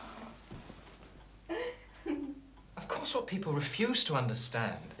 Of course, what people refuse to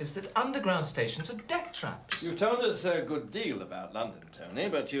understand is that underground stations are death traps. You've told us a good deal about London, Tony,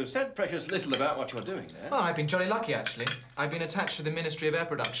 but you've said precious little about what you're doing there. Well, I've been jolly lucky, actually. I've been attached to the Ministry of Air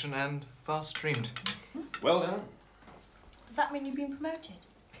Production and fast-streamed. Well done. Does that mean you've been promoted?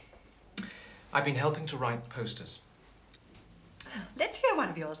 I've been helping to write posters. Let's hear one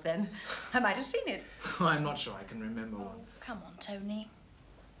of yours, then. I might have seen it. I'm not sure I can remember one. Come on, Tony.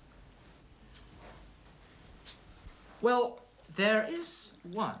 Well, there is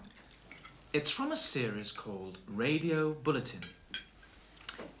one. It's from a series called Radio Bulletin.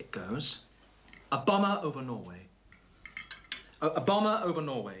 It goes, a bomber over Norway. A bomber over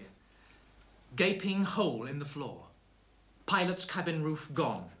Norway. Gaping hole in the floor. Pilot's cabin roof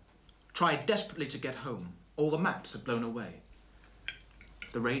gone. Tried desperately to get home. All the maps had blown away.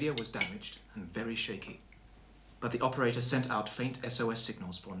 The radio was damaged and very shaky. But the operator sent out faint SOS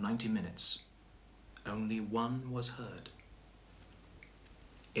signals for 90 minutes. Only one was heard.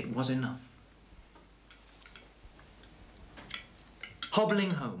 It was enough. Hobbling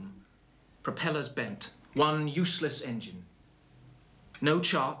home, propellers bent, one useless engine. No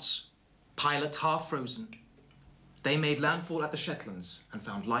charts, pilot half frozen. They made landfall at the Shetlands and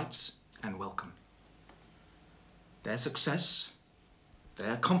found lights and welcome. Their success,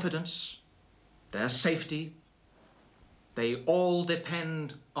 their confidence, their safety, they all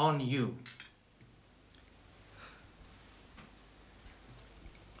depend on you.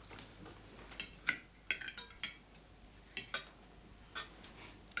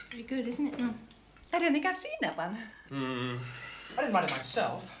 Very good, isn't it, Mum? I don't think I've seen that one. I didn't write it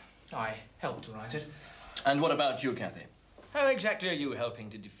myself. I helped to write it. And what about you, Kathy? How exactly are you helping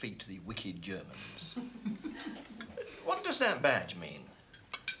to defeat the wicked Germans? What does that badge mean?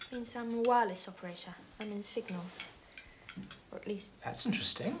 It means I'm a wireless operator. I'm in signals. Or at least... That's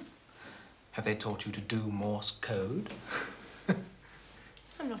interesting. Have they taught you to do Morse code?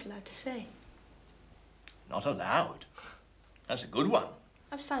 I'm not allowed to say. Not allowed? That's a good one.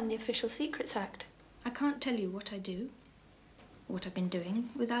 I've signed the Official Secrets Act. I can't tell you what I do, what I've been doing,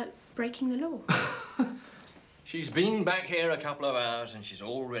 without breaking the law. She's been back here a couple of hours and she's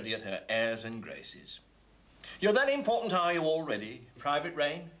already at her airs and graces. You're that important, are you, already, Private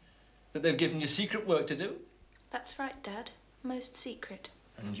Rain? That they've given you secret work to do? That's right, Dad. Most secret.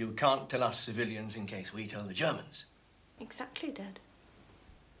 And you can't tell us civilians in case we tell the Germans. Exactly, Dad.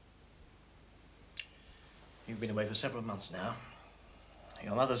 You've been away for several months now.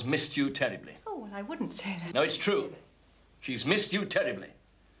 Your mother's missed you terribly. Oh, well, I wouldn't say that. No, it's true. She's missed you terribly.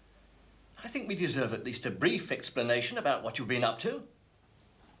 I think we deserve at least a brief explanation about what you've been up to.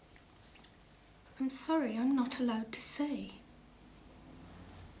 I'm sorry, I'm not allowed to say.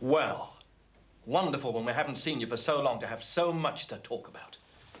 Well, wonderful when we haven't seen you for so long to have so much to talk about.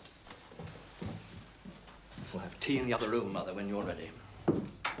 We'll have tea in the other room, Mother, when you're ready.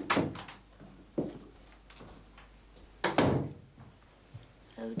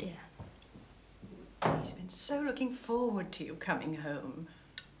 Oh, dear. He's been so looking forward to you coming home.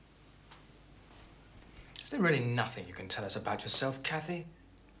 Is there really nothing you can tell us about yourself, Kathy?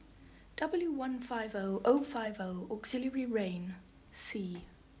 W150050 auxiliary rain, C.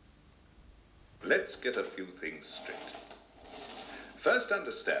 Let's get a few things straight. First,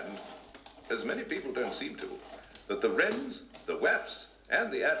 understand, as many people don't seem to, that the Wrens, the Waps,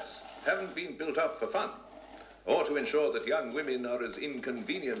 and the Ats haven't been built up for fun, or to ensure that young women are as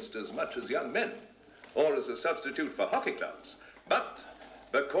inconvenienced as much as young men, or as a substitute for hockey clubs, but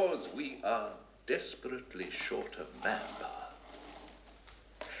because we are desperately short of manpower.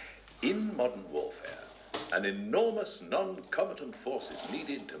 In modern warfare, an enormous non-combatant force is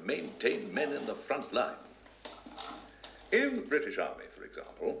needed to maintain men in the front line. In the British Army, for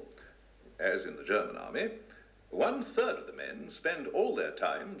example, as in the German Army, 1/3 of the men spend all their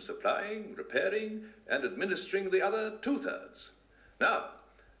time supplying, repairing, and administering the other 2/3. Now,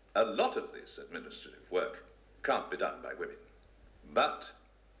 a lot of this administrative work can't be done by women, but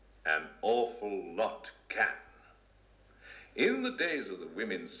an awful lot can. In the days of the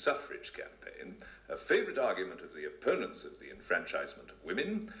women's suffrage campaign, a favorite argument of the opponents of the enfranchisement of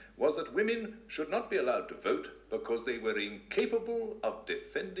women was that women should not be allowed to vote because they were incapable of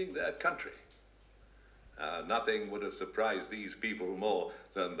defending their country. Nothing would have surprised these people more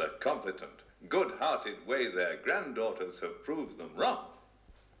than the competent, good-hearted way their granddaughters have proved them wrong.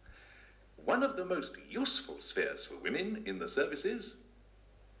 One of the most useful spheres for women in the services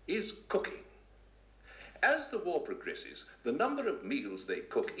is cooking. As the war progresses, the number of meals they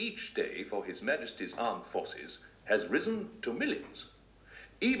cook each day for His Majesty's Armed Forces has risen to millions.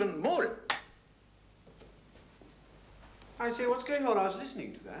 Even more. I say, what's going on? I was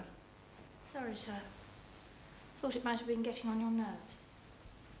listening to that. Sorry, sir. Thought it might have been getting on your nerves.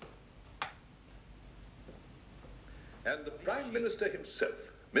 And the Prime Minister himself,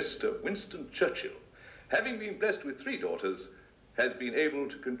 Mr. Winston Churchill, having been blessed with 3 daughters, has been able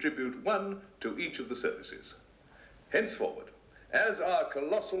to contribute 1 to each of the services. Henceforward, as our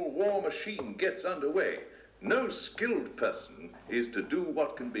colossal war machine gets underway, no skilled person is to do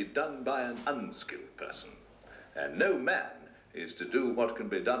what can be done by an unskilled person, and no man is to do what can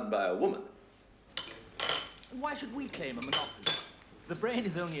be done by a woman. Why should we claim a monopoly? The brain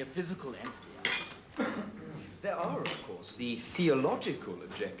is only a physical entity. There are, of course, the theological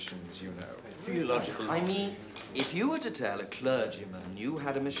objections, you know. Theological? I mean, if you were to tell a clergyman you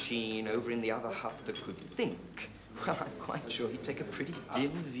had a machine over in the other hut that could think, well, I'm quite sure he'd take a pretty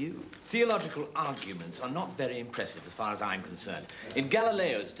dim view. Theological arguments are not very impressive as far as I'm concerned. In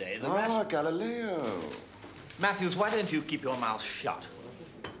Galileo's day, Galileo. Matthews, why don't you keep your mouth shut?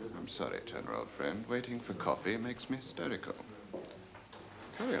 I'm sorry, Turner, old friend. Waiting for coffee makes me hysterical.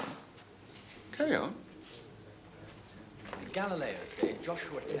 Carry on. Carry on. In Galileo's day,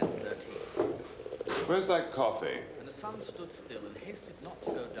 Joshua 10:13. Where's that coffee? And the sun stood still and hasted not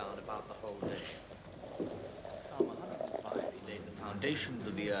to go down about the whole day. In Psalm 105, he laid the foundations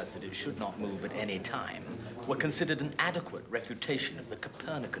of the earth that it should not move at any time, were considered an adequate refutation of the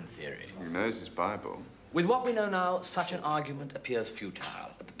Copernican theory. He knows his Bible. With what we know now, such an argument appears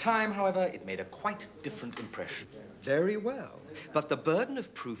futile. At the time, however, it made a quite different impression. Very well. But the burden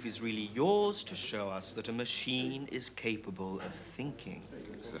of proof is really yours to show us that a machine is capable of thinking.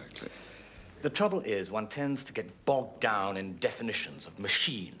 Exactly. The trouble is, one tends to get bogged down in definitions of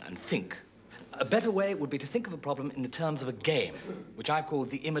machine and think. A better way would be to think of a problem in the terms of a game, which I've called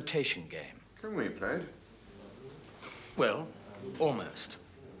the imitation game. Can we play it? Well, almost.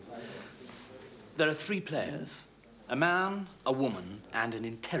 There are 3 players, a man, a woman, and an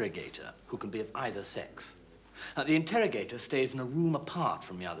interrogator who can be of either sex. Now, the interrogator stays in a room apart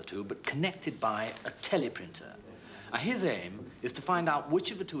from the other 2, but connected by a teleprinter. Now, his aim is to find out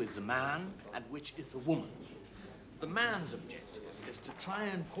which of the 2 is a man and which is a woman. The man's objective is to try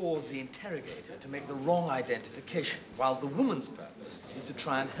and cause the interrogator to make the wrong identification, while the woman's purpose is to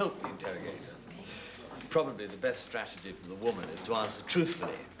try and help the interrogator. Probably the best strategy for the woman is to answer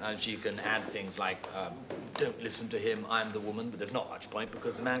truthfully. And she can add things like, don't listen to him, I'm the woman, but there's not much point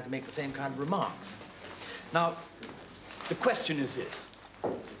because the man can make the same kind of remarks. Now, the question is this.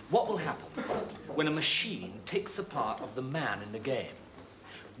 What will happen when a machine takes the part of the man in the game?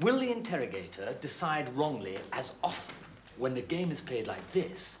 Will the interrogator decide wrongly as often when the game is played like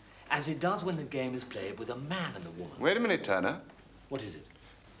this as it does when the game is played with a man and a woman? Wait a minute, Turner. What is it?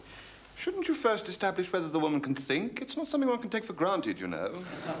 Shouldn't you first establish whether the woman can think? It's not something one can take for granted, you know.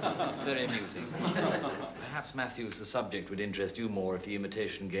 Very amusing. Perhaps, Matthews, the subject would interest you more if the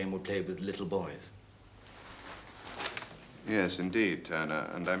imitation game were played with little boys. Yes, indeed, Turner,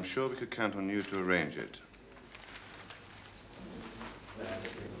 and I'm sure we could count on you to arrange it.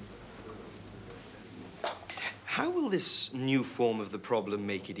 How will this new form of the problem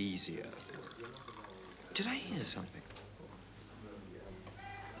make it easier? Did I hear something?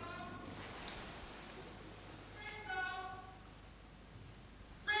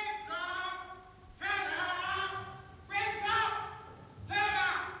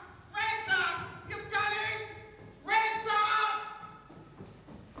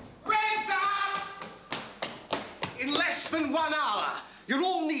 In less than 1 hour. You're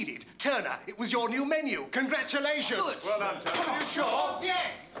all needed. Turner, it was your new menu. Congratulations. Good. Well done, Turner. Are you sure?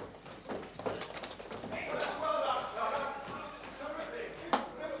 Yes.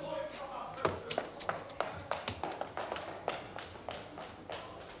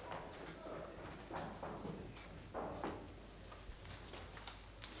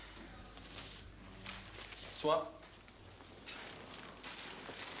 Swap.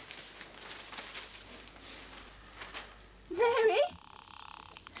 Mary?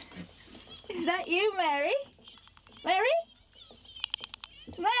 Is that you, Mary? Mary?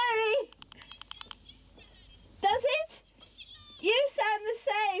 Mary? Does it? You sound the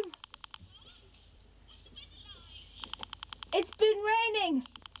same. It's been raining.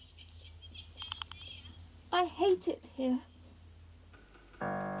 I hate it here.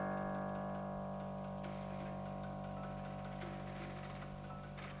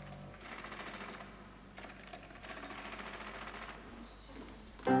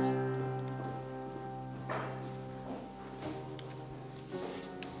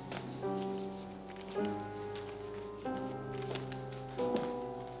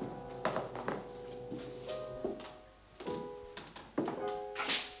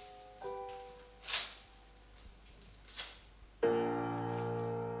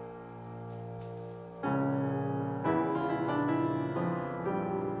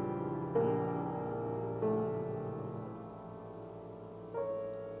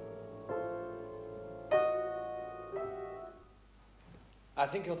 I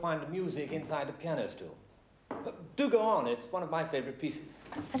think you'll find the music inside the piano stool. But do go on, it's one of my favorite pieces.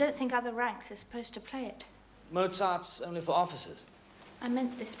 I don't think other ranks are supposed to play it. Mozart's only for officers. I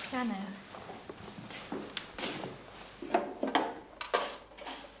meant this piano.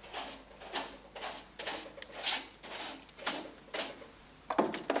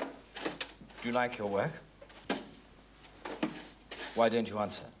 Do you like your work? Why don't you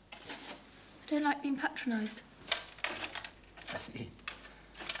answer? I don't like being patronised. I see.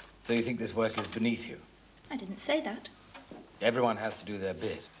 So you think this work is beneath you? I didn't say that. Everyone has to do their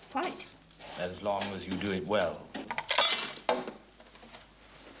bit. Quite. As long as you do it well.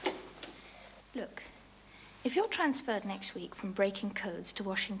 Look, if you're transferred next week from breaking codes to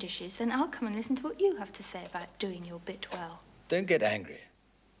washing dishes, then I'll come and listen to what you have to say about doing your bit well. Don't get angry.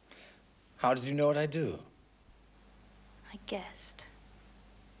 How did you know what I do? I guessed.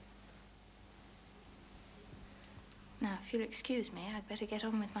 Now, if you'll excuse me, I'd better get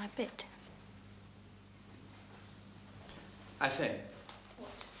on with my bit. I say.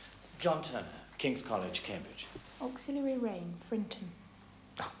 What? John Turner, King's College, Cambridge. Auxiliary Rain, Frinton.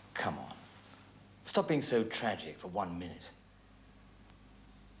 Oh, come on. Stop being so tragic for 1 minute.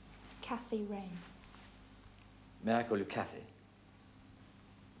 Kathy Rain. May I call you Kathy?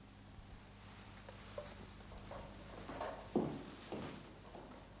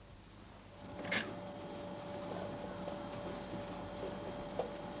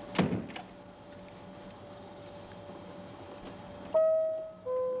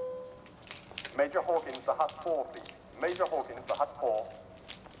 Major Hawkins, the hut 4, please. Major Hawkins, the hut 4.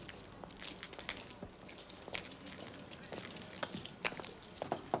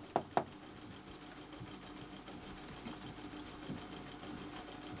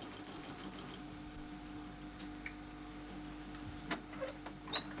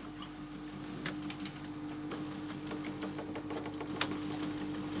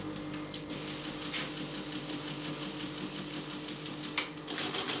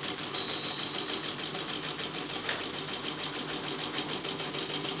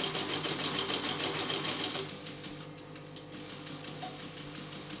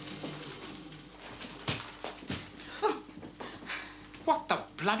 What the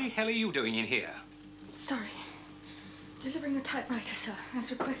bloody hell are you doing in here? Sorry. Delivering the typewriter, sir,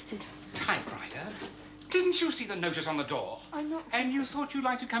 as requested. Typewriter? Didn't you see the notice on the door? I'm not... And you thought you'd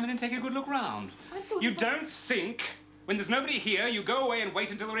like to come in and take a good look round? I thought... You don't think, when there's nobody here, you go away and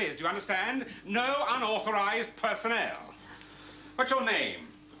wait until there is. Do you understand? No unauthorized personnel. What's your name?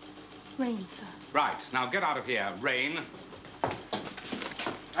 Rain, sir. Right, now get out of here, Rain.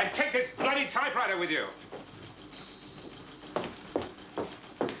 And take this bloody typewriter with you.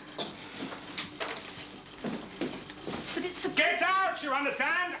 But it's... Get out, you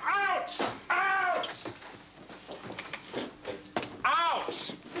understand? Out! Out!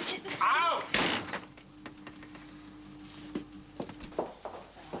 Out! Out!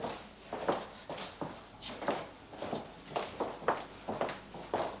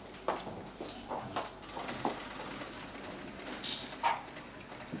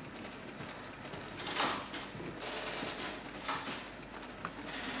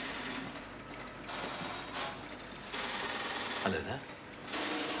 Hello there.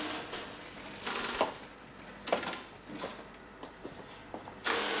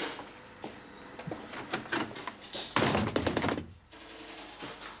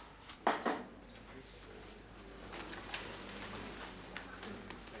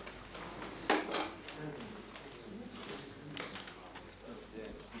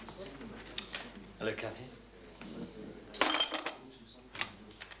 Hello, Kathy.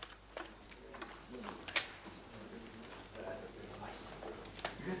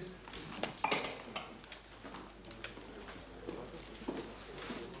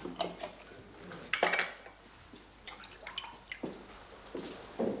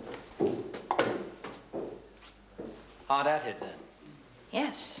 Hard at it, then.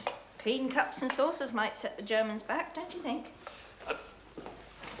 Yes. Clean cups and saucers might set the Germans back, don't you think?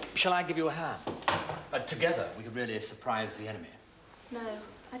 Shall I give you a hand? Together, we could really surprise the enemy. No,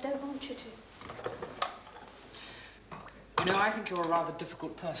 I don't want you to. You know, I think you're a rather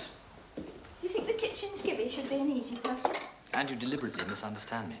difficult person. You think the kitchen skivvy should be an easy person? And you deliberately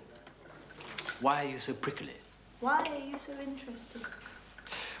misunderstand me. Why are you so prickly? Why are you so interested?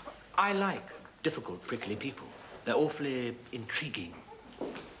 I like difficult, prickly people. They're awfully intriguing.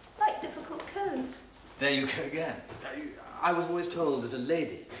 Like difficult codes. There you go again. I was always told that a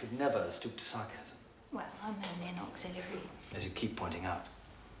lady should never stoop to sarcasm. Well, I'm only an auxiliary. As you keep pointing out.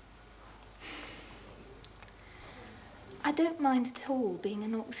 I don't mind at all being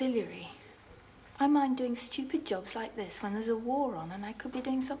an auxiliary. I mind doing stupid jobs like this when there's a war on and I could be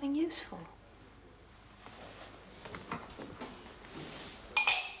doing something useful.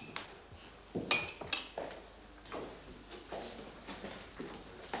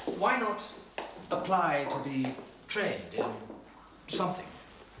 Why not apply to be trained in something?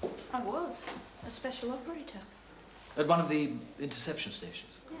 I was a special operator. At one of the interception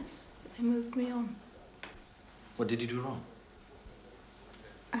stations? Yes, they moved me on. What did you do wrong?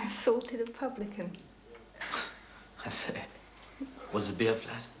 I assaulted a publican. I say, was the beer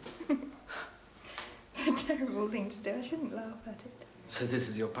flat? It's a terrible thing to do. I shouldn't laugh at it. So this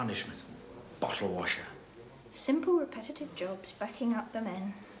is your punishment? Bottle washer? Simple, repetitive jobs, backing up the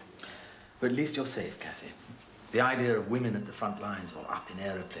men. But at least you're safe, Kathy. The idea of women at the front lines or up in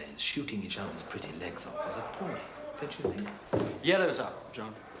aeroplanes shooting each other's pretty legs off is appalling, don't you think? Yellow's up,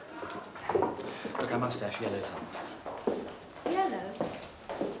 John. Look, I must dash yellow's up. Yellow?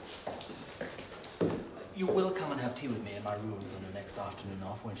 You will come and have tea with me in my rooms on the next afternoon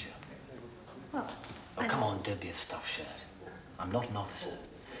off, won't you? Well, Oh, come on, don't be a stuffed shirt. I'm not an officer.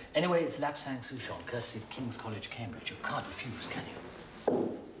 Anyway, it's Lapsang Souchon, courtesy of King's College, Cambridge. You can't refuse, can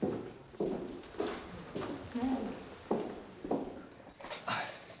you?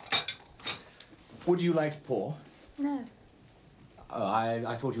 Would you like to pour? No, Oh,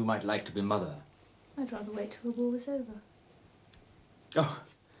 I thought you might like to be mother. I'd rather wait till the war was over. Oh.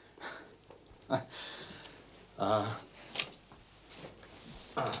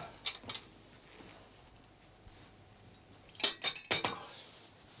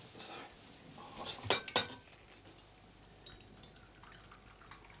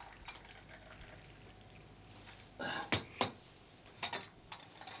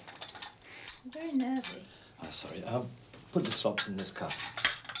 I'm very nervy. Oh, sorry. Put the slops in this cup.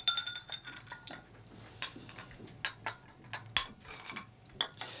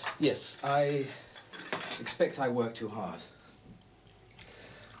 Yes, I expect I work too hard.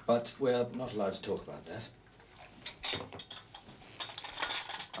 But we're not allowed to talk about that.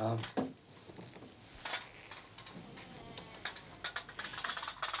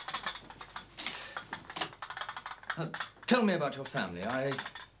 Tell me about your family.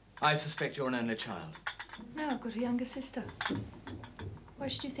 I suspect you're an only child. No, I've got a younger sister. Why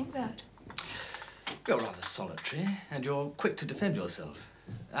should you think that? You're rather solitary, and you're quick to defend yourself.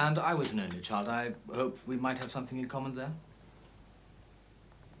 And I was an only child. I hope we might have something in common there.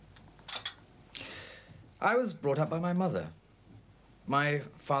 I was brought up by my mother. My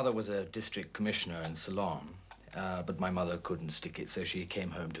father was a district commissioner in Ceylon, but my mother couldn't stick it, so she came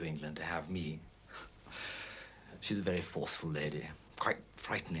home to England to have me. She's a very forceful lady, quite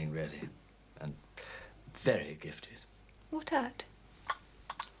frightening, really, and very gifted. What at?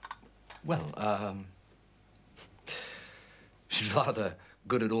 Well, she's rather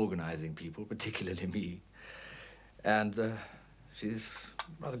good at organizing people, particularly me. And she's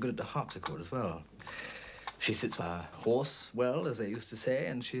rather good at the harpsichord as well. She sits on a horse well, as they used to say,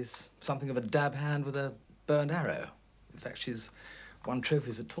 and she's something of a dab hand with a burned arrow. In fact, she's won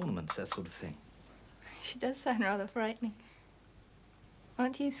trophies at tournaments, that sort of thing. She does sound rather frightening.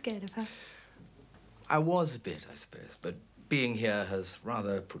 Aren't you scared of her? I was a bit, I suppose, but being here has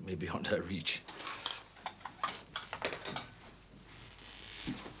rather put me beyond her reach.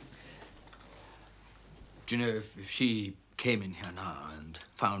 Do you know, if she came in here now and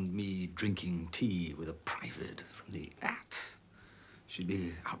found me drinking tea with a private from the Acts, she'd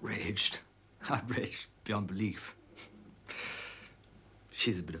be outraged. Outraged beyond belief.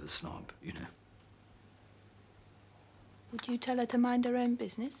 She's a bit of a snob, you know. Would you tell her to mind her own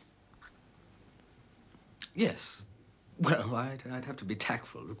business? Yes. Well, I'd have to be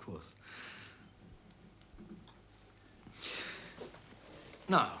tactful, of course.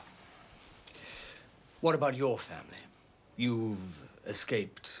 Now, what about your family? You've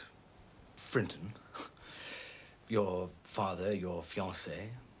escaped Frinton. Your father, your fiancé,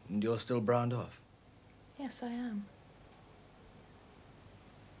 and you're still browned off. Yes, I am.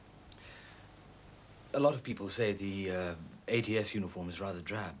 A lot of people say the ATS uniform is rather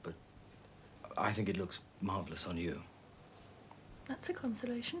drab, but I think it looks marvelous on you. That's a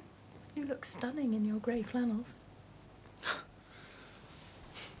consolation. You look stunning in your grey flannels.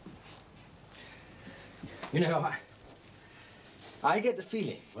 You know, I get the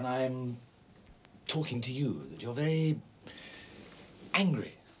feeling when I'm talking to you that you're very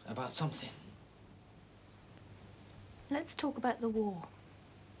angry about something. Let's talk about the war.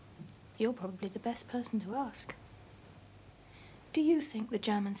 You're probably the best person to ask. Do you think the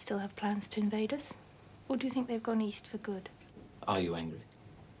Germans still have plans to invade us? Or do you think they've gone east for good? Are you angry?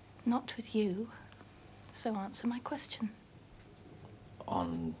 Not with you. So answer my question.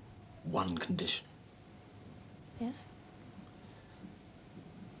 On one condition. Yes?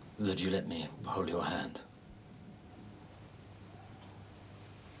 That you let me hold your hand.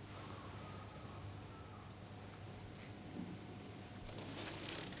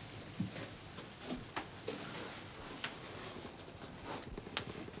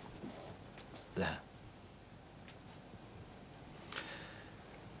 There.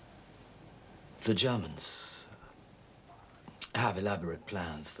 The Germans have elaborate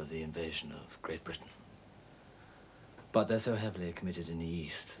plans for the invasion of Great Britain. But they're so heavily committed in the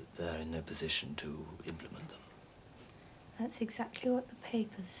East that they're in no position to implement them. That's exactly what the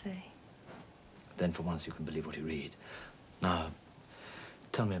papers say. Then for once you can believe what you read. Now,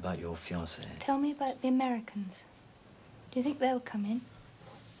 tell me about your fiancé. Tell me about the Americans. Do you think they'll come in?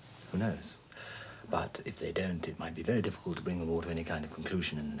 Who knows? But if they don't, it might be very difficult to bring the war to any kind of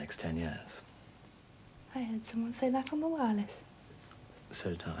conclusion in the next 10 years. I heard someone say that on the wireless.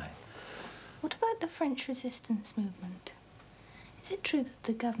 So did I. What about the French resistance movement? Is it true that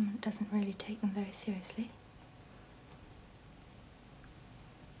the government doesn't really take them very seriously?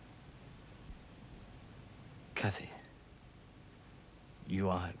 Kathy, you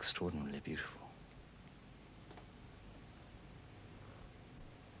are extraordinarily beautiful.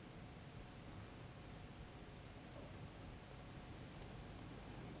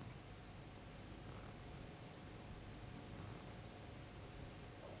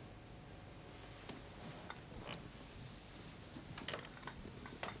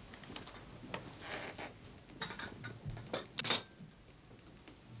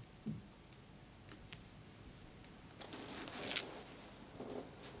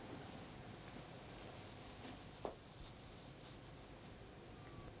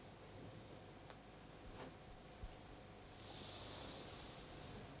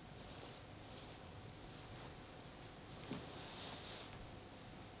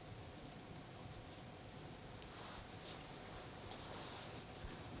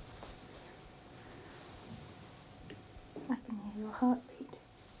 I can hear your heartbeat.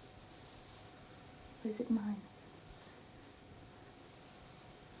 Or is it mine?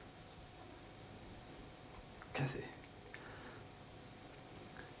 Kathy,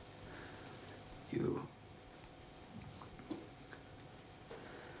 you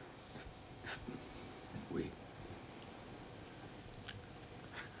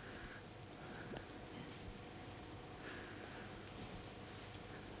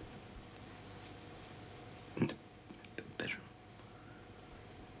In the bedroom.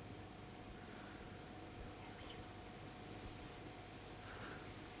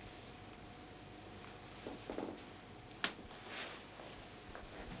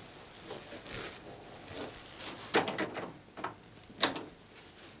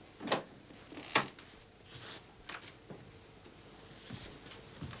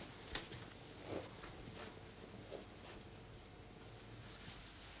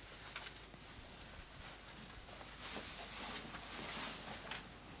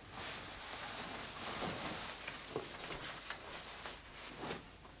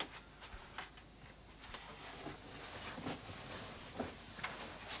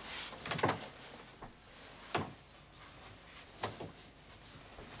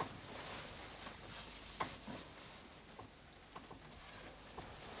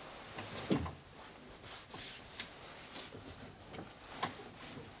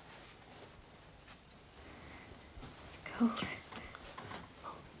 Cold.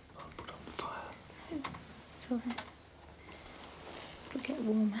 I'll put on the fire. It's all right. It'll get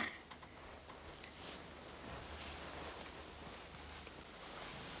warmer.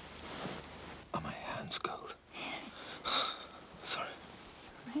 Are my hands cold? Yes. Sorry. It's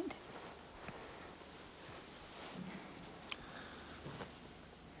all right.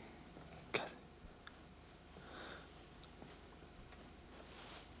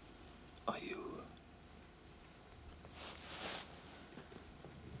 Are you...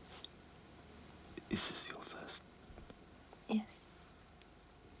 Is this your first? Yes.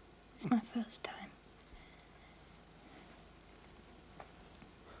 It's my first time.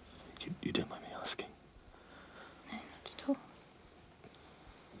 You don't mind me asking? No, not at all.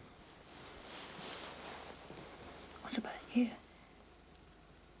 What about you?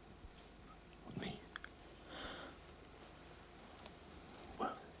 Me?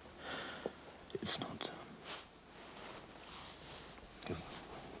 Well, it's not,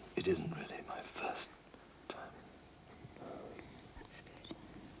 it isn't really my first time. That's good.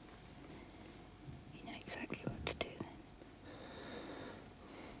 You know exactly what to do then.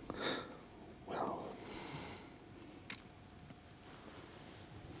 Well...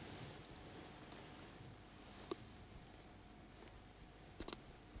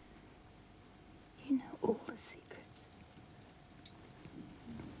 You know all the secrets.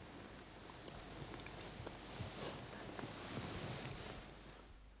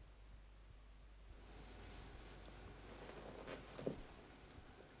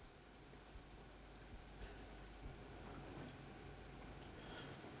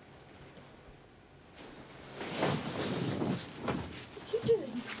 What are you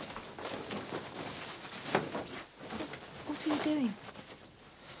doing? What are you doing?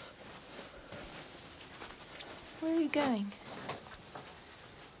 Where are you going?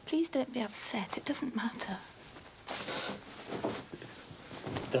 Please don't be upset. It doesn't matter.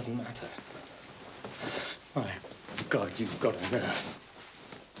 It doesn't matter. My God, you've got a nerve.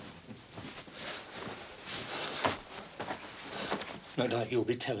 No doubt you'll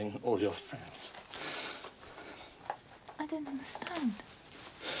be telling all your friends. I don't understand.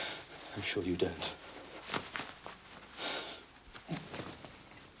 I'm sure you don't.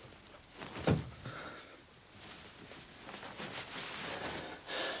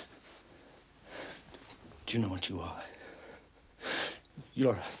 Do you know what you are?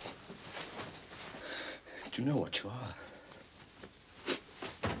 You're a... Do you know what you are?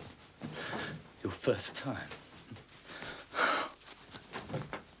 Your first time.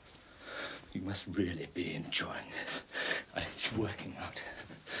 You must really be enjoying this. And it's working out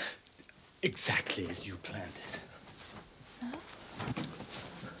exactly as you planned it. No?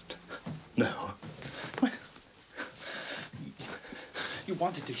 No? Well, you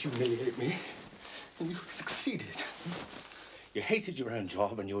wanted to humiliate me, and you succeeded. You hated your own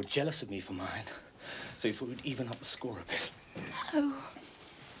job, and you were jealous of me for mine. So you thought you'd even up the score a bit. No.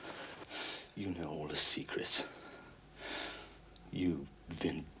 You know all the secrets. You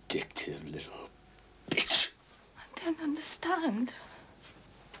vindictive little bitch. I don't understand.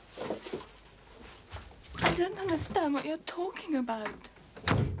 I don't understand what you're talking about.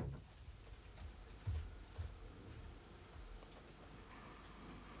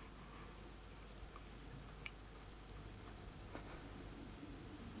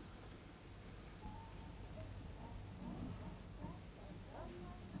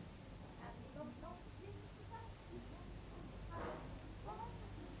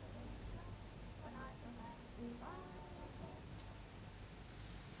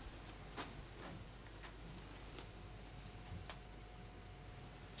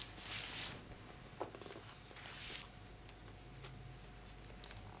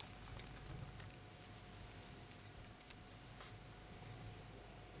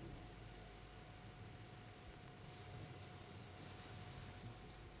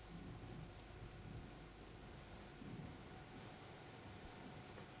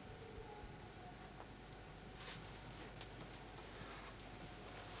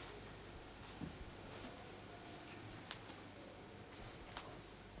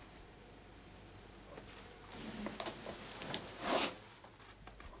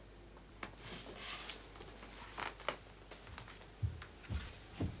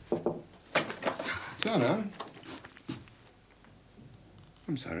 Turner?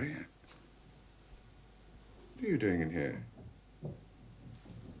 I'm sorry. What are you doing in here?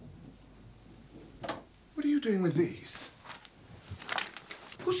 What are you doing with these?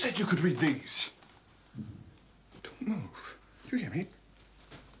 Who said you could read these? Don't move. Do you hear me?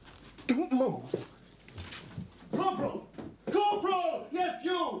 Don't move. Corporal! Corporal! Yes,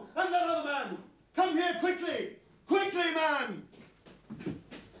 you! And that other man! Come here quickly! Quickly, man!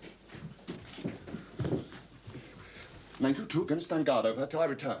 Now, you two are going to stand guard over her till I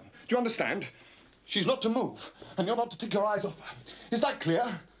return. Do you understand? She's not to move, and you're not to take your eyes off her. Is that clear?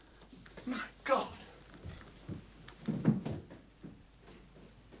 My God!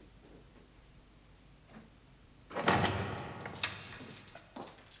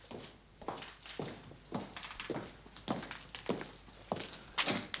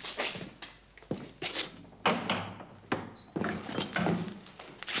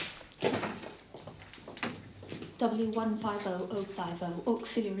 W150050,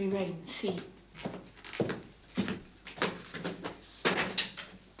 auxiliary range, C.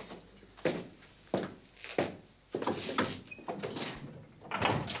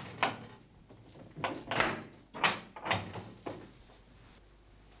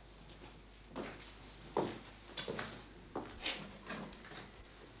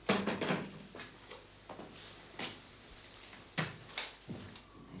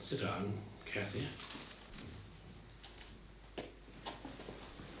 Sit down, Kathy.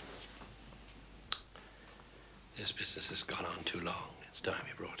 This business has gone on too long. It's time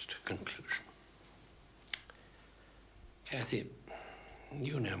we brought it to a conclusion. Kathy,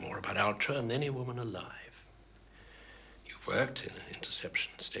 you know more about Ultra than any woman alive. You've worked in an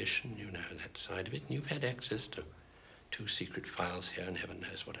interception station, you know that side of it, and you've had access to 2 secret files here and heaven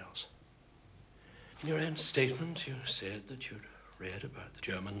knows what else. In your own statement, you said that you'd read about the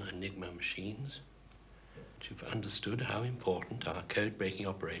German Enigma machines, that you've understood how important our code-breaking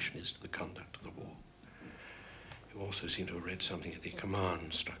operation is to the conduct of the war. You also seem to have read something of the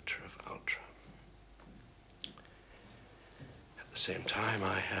command structure of Ultra. At the same time,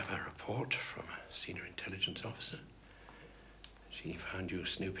 I have a report from a senior intelligence officer. She found you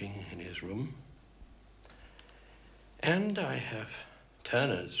snooping in his room. And I have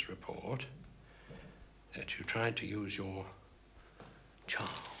Turner's report that you tried to use your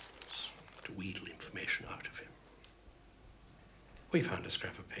charms to wheedle information out of him. We found a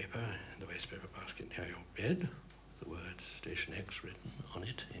scrap of paper in the waste paper basket near your bed, with the words Station X written on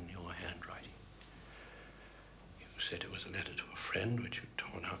it in your handwriting. You said it was a letter to a friend which you'd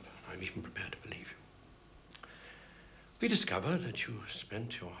torn up. I'm even prepared to believe you. We discover that you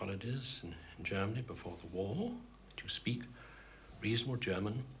spent your holidays in Germany before the war, that you speak reasonable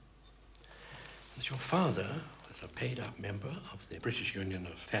German, that your father was a paid-up member of the British Union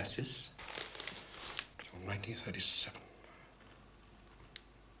of Fascists until 1937.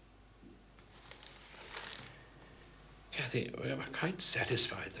 Kathy, we are quite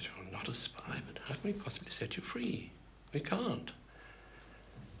satisfied that you're not a spy, but how can we possibly set you free? We can't.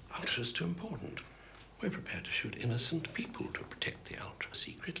 Ultra's too important. We're prepared to shoot innocent people to protect the Ultra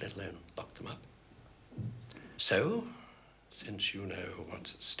secret, let alone lock them up. So, since you know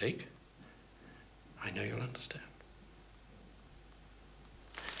what's at stake, I know you'll understand.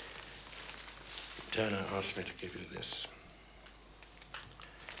 Turner asked me to give you this.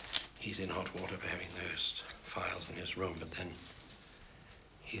 He's in hot water for having those files in his room, but then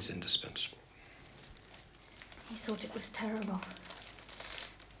he's indispensable. He thought it was terrible.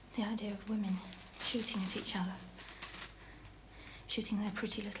 The idea of women shooting at each other. Shooting their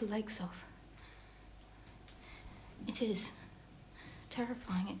pretty little legs off. It is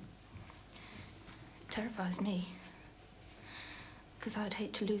terrifying. It terrifies me. Because I'd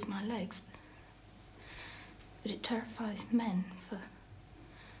hate to lose my legs. But it terrifies men for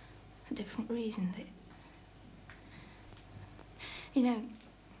a different reason. You know,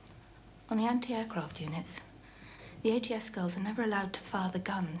 on the anti-aircraft units, the ATS girls are never allowed to fire the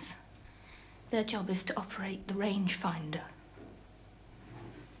guns. Their job is to operate the rangefinder.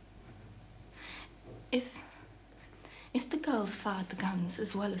 If the girls fired the guns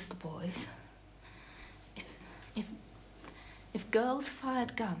as well as the boys, if girls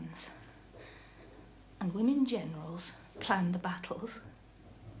fired guns and women generals planned the battles,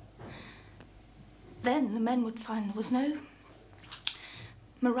 then the men would find there was no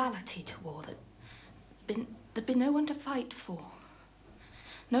morality to war, there'd be no one to fight for,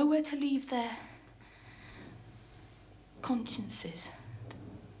 nowhere to leave their consciences.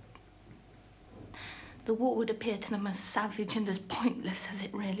 The war would appear to them as savage and as pointless as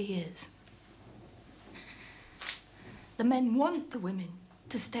it really is. The men want the women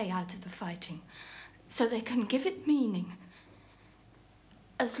to stay out of the fighting so they can give it meaning.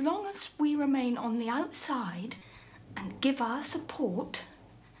 As long as we remain on the outside and give our support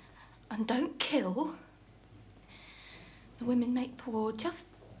and don't kill, the women make the war just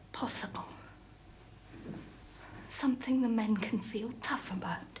possible. Something the men can feel tough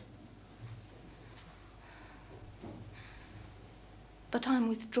about. But I'm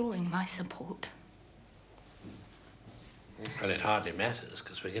withdrawing my support. Well, it hardly matters,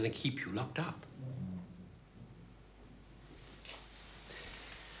 because we're going to keep you locked up.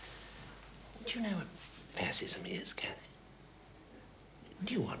 Do you know what fascism is, Kathy?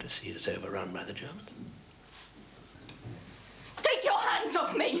 Do you want to see us overrun by the Germans? Take your hands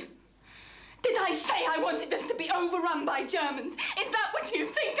off me! Did I say I wanted us to be overrun by Germans? Is that what you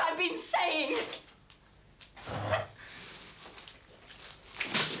think I've been saying?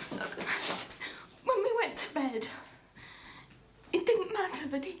 Look, when we went to bed, it didn't matter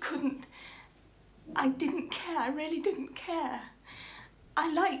that he couldn't. I didn't care, I really didn't care.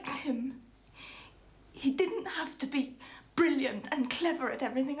 I liked him. He didn't have to be brilliant and clever at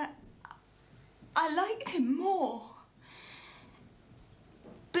everything. I liked him more.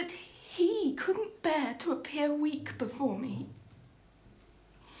 But he couldn't bear to appear weak before me.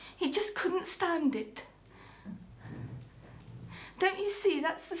 He just couldn't stand it. Don't you see,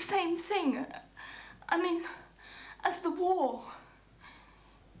 that's the same thing. I mean, as the war.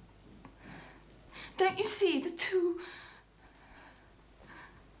 Don't you see the two...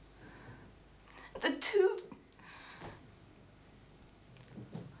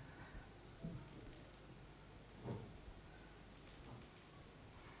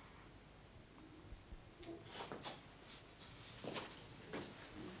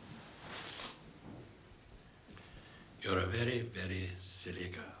 You're a very, very silly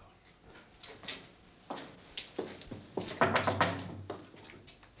girl.